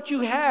eat what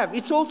you have.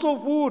 It's also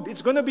food.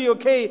 It's going to be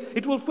okay.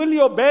 It will fill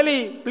your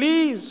belly.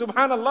 Please,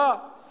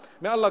 subhanallah.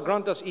 May Allah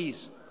grant us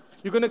ease.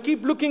 You're going to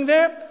keep looking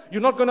there.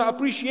 You're not going to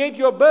appreciate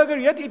your burger,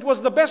 yet it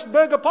was the best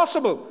burger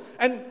possible.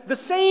 And the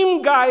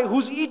same guy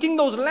who's eating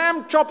those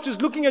lamb chops is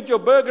looking at your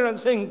burger and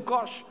saying,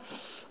 gosh,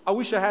 I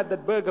wish I had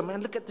that burger,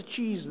 man. Look at the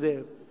cheese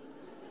there.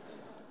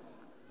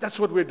 That's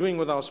what we're doing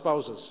with our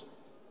spouses.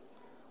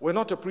 We're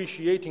not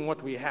appreciating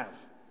what we have.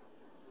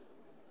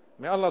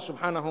 May Allah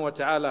subhanahu wa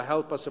ta'ala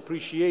help us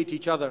appreciate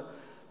each other.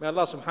 May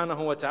Allah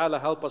subhanahu wa ta'ala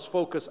help us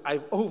focus.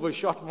 I've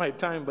overshot my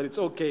time, but it's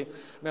okay.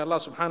 May Allah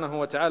subhanahu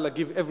wa ta'ala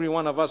give every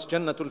one of us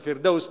Jannatul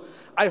Firdaus.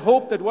 I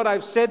hope that what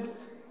I've said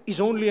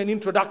is only an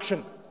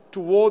introduction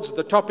towards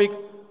the topic,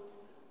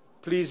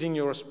 pleasing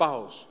your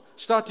spouse.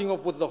 Starting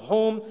off with the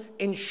home,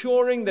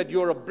 ensuring that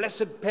you're a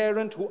blessed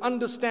parent who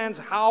understands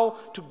how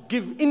to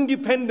give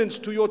independence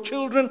to your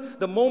children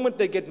the moment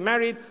they get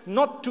married,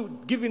 not to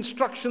give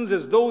instructions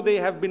as though they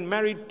have been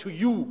married to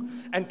you,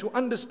 and to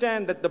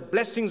understand that the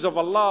blessings of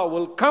Allah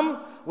will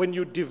come when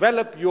you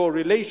develop your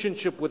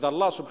relationship with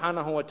Allah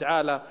subhanahu wa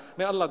ta'ala.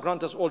 May Allah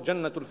grant us all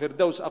Jannatul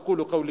Firdaus.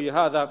 أقول قولي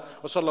هذا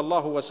وصلى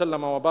الله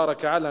وسلم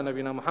وبارك على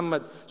نبينا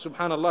محمد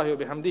سبحان الله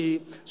وبحمده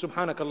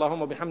سبحانك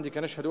اللهم وبحمدك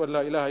نشهد أن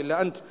لا إله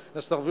إلا أنت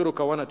نستغفرك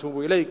ونتوب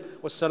إليك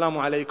والسلام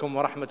عليكم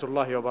ورحمة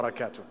الله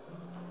وبركاته.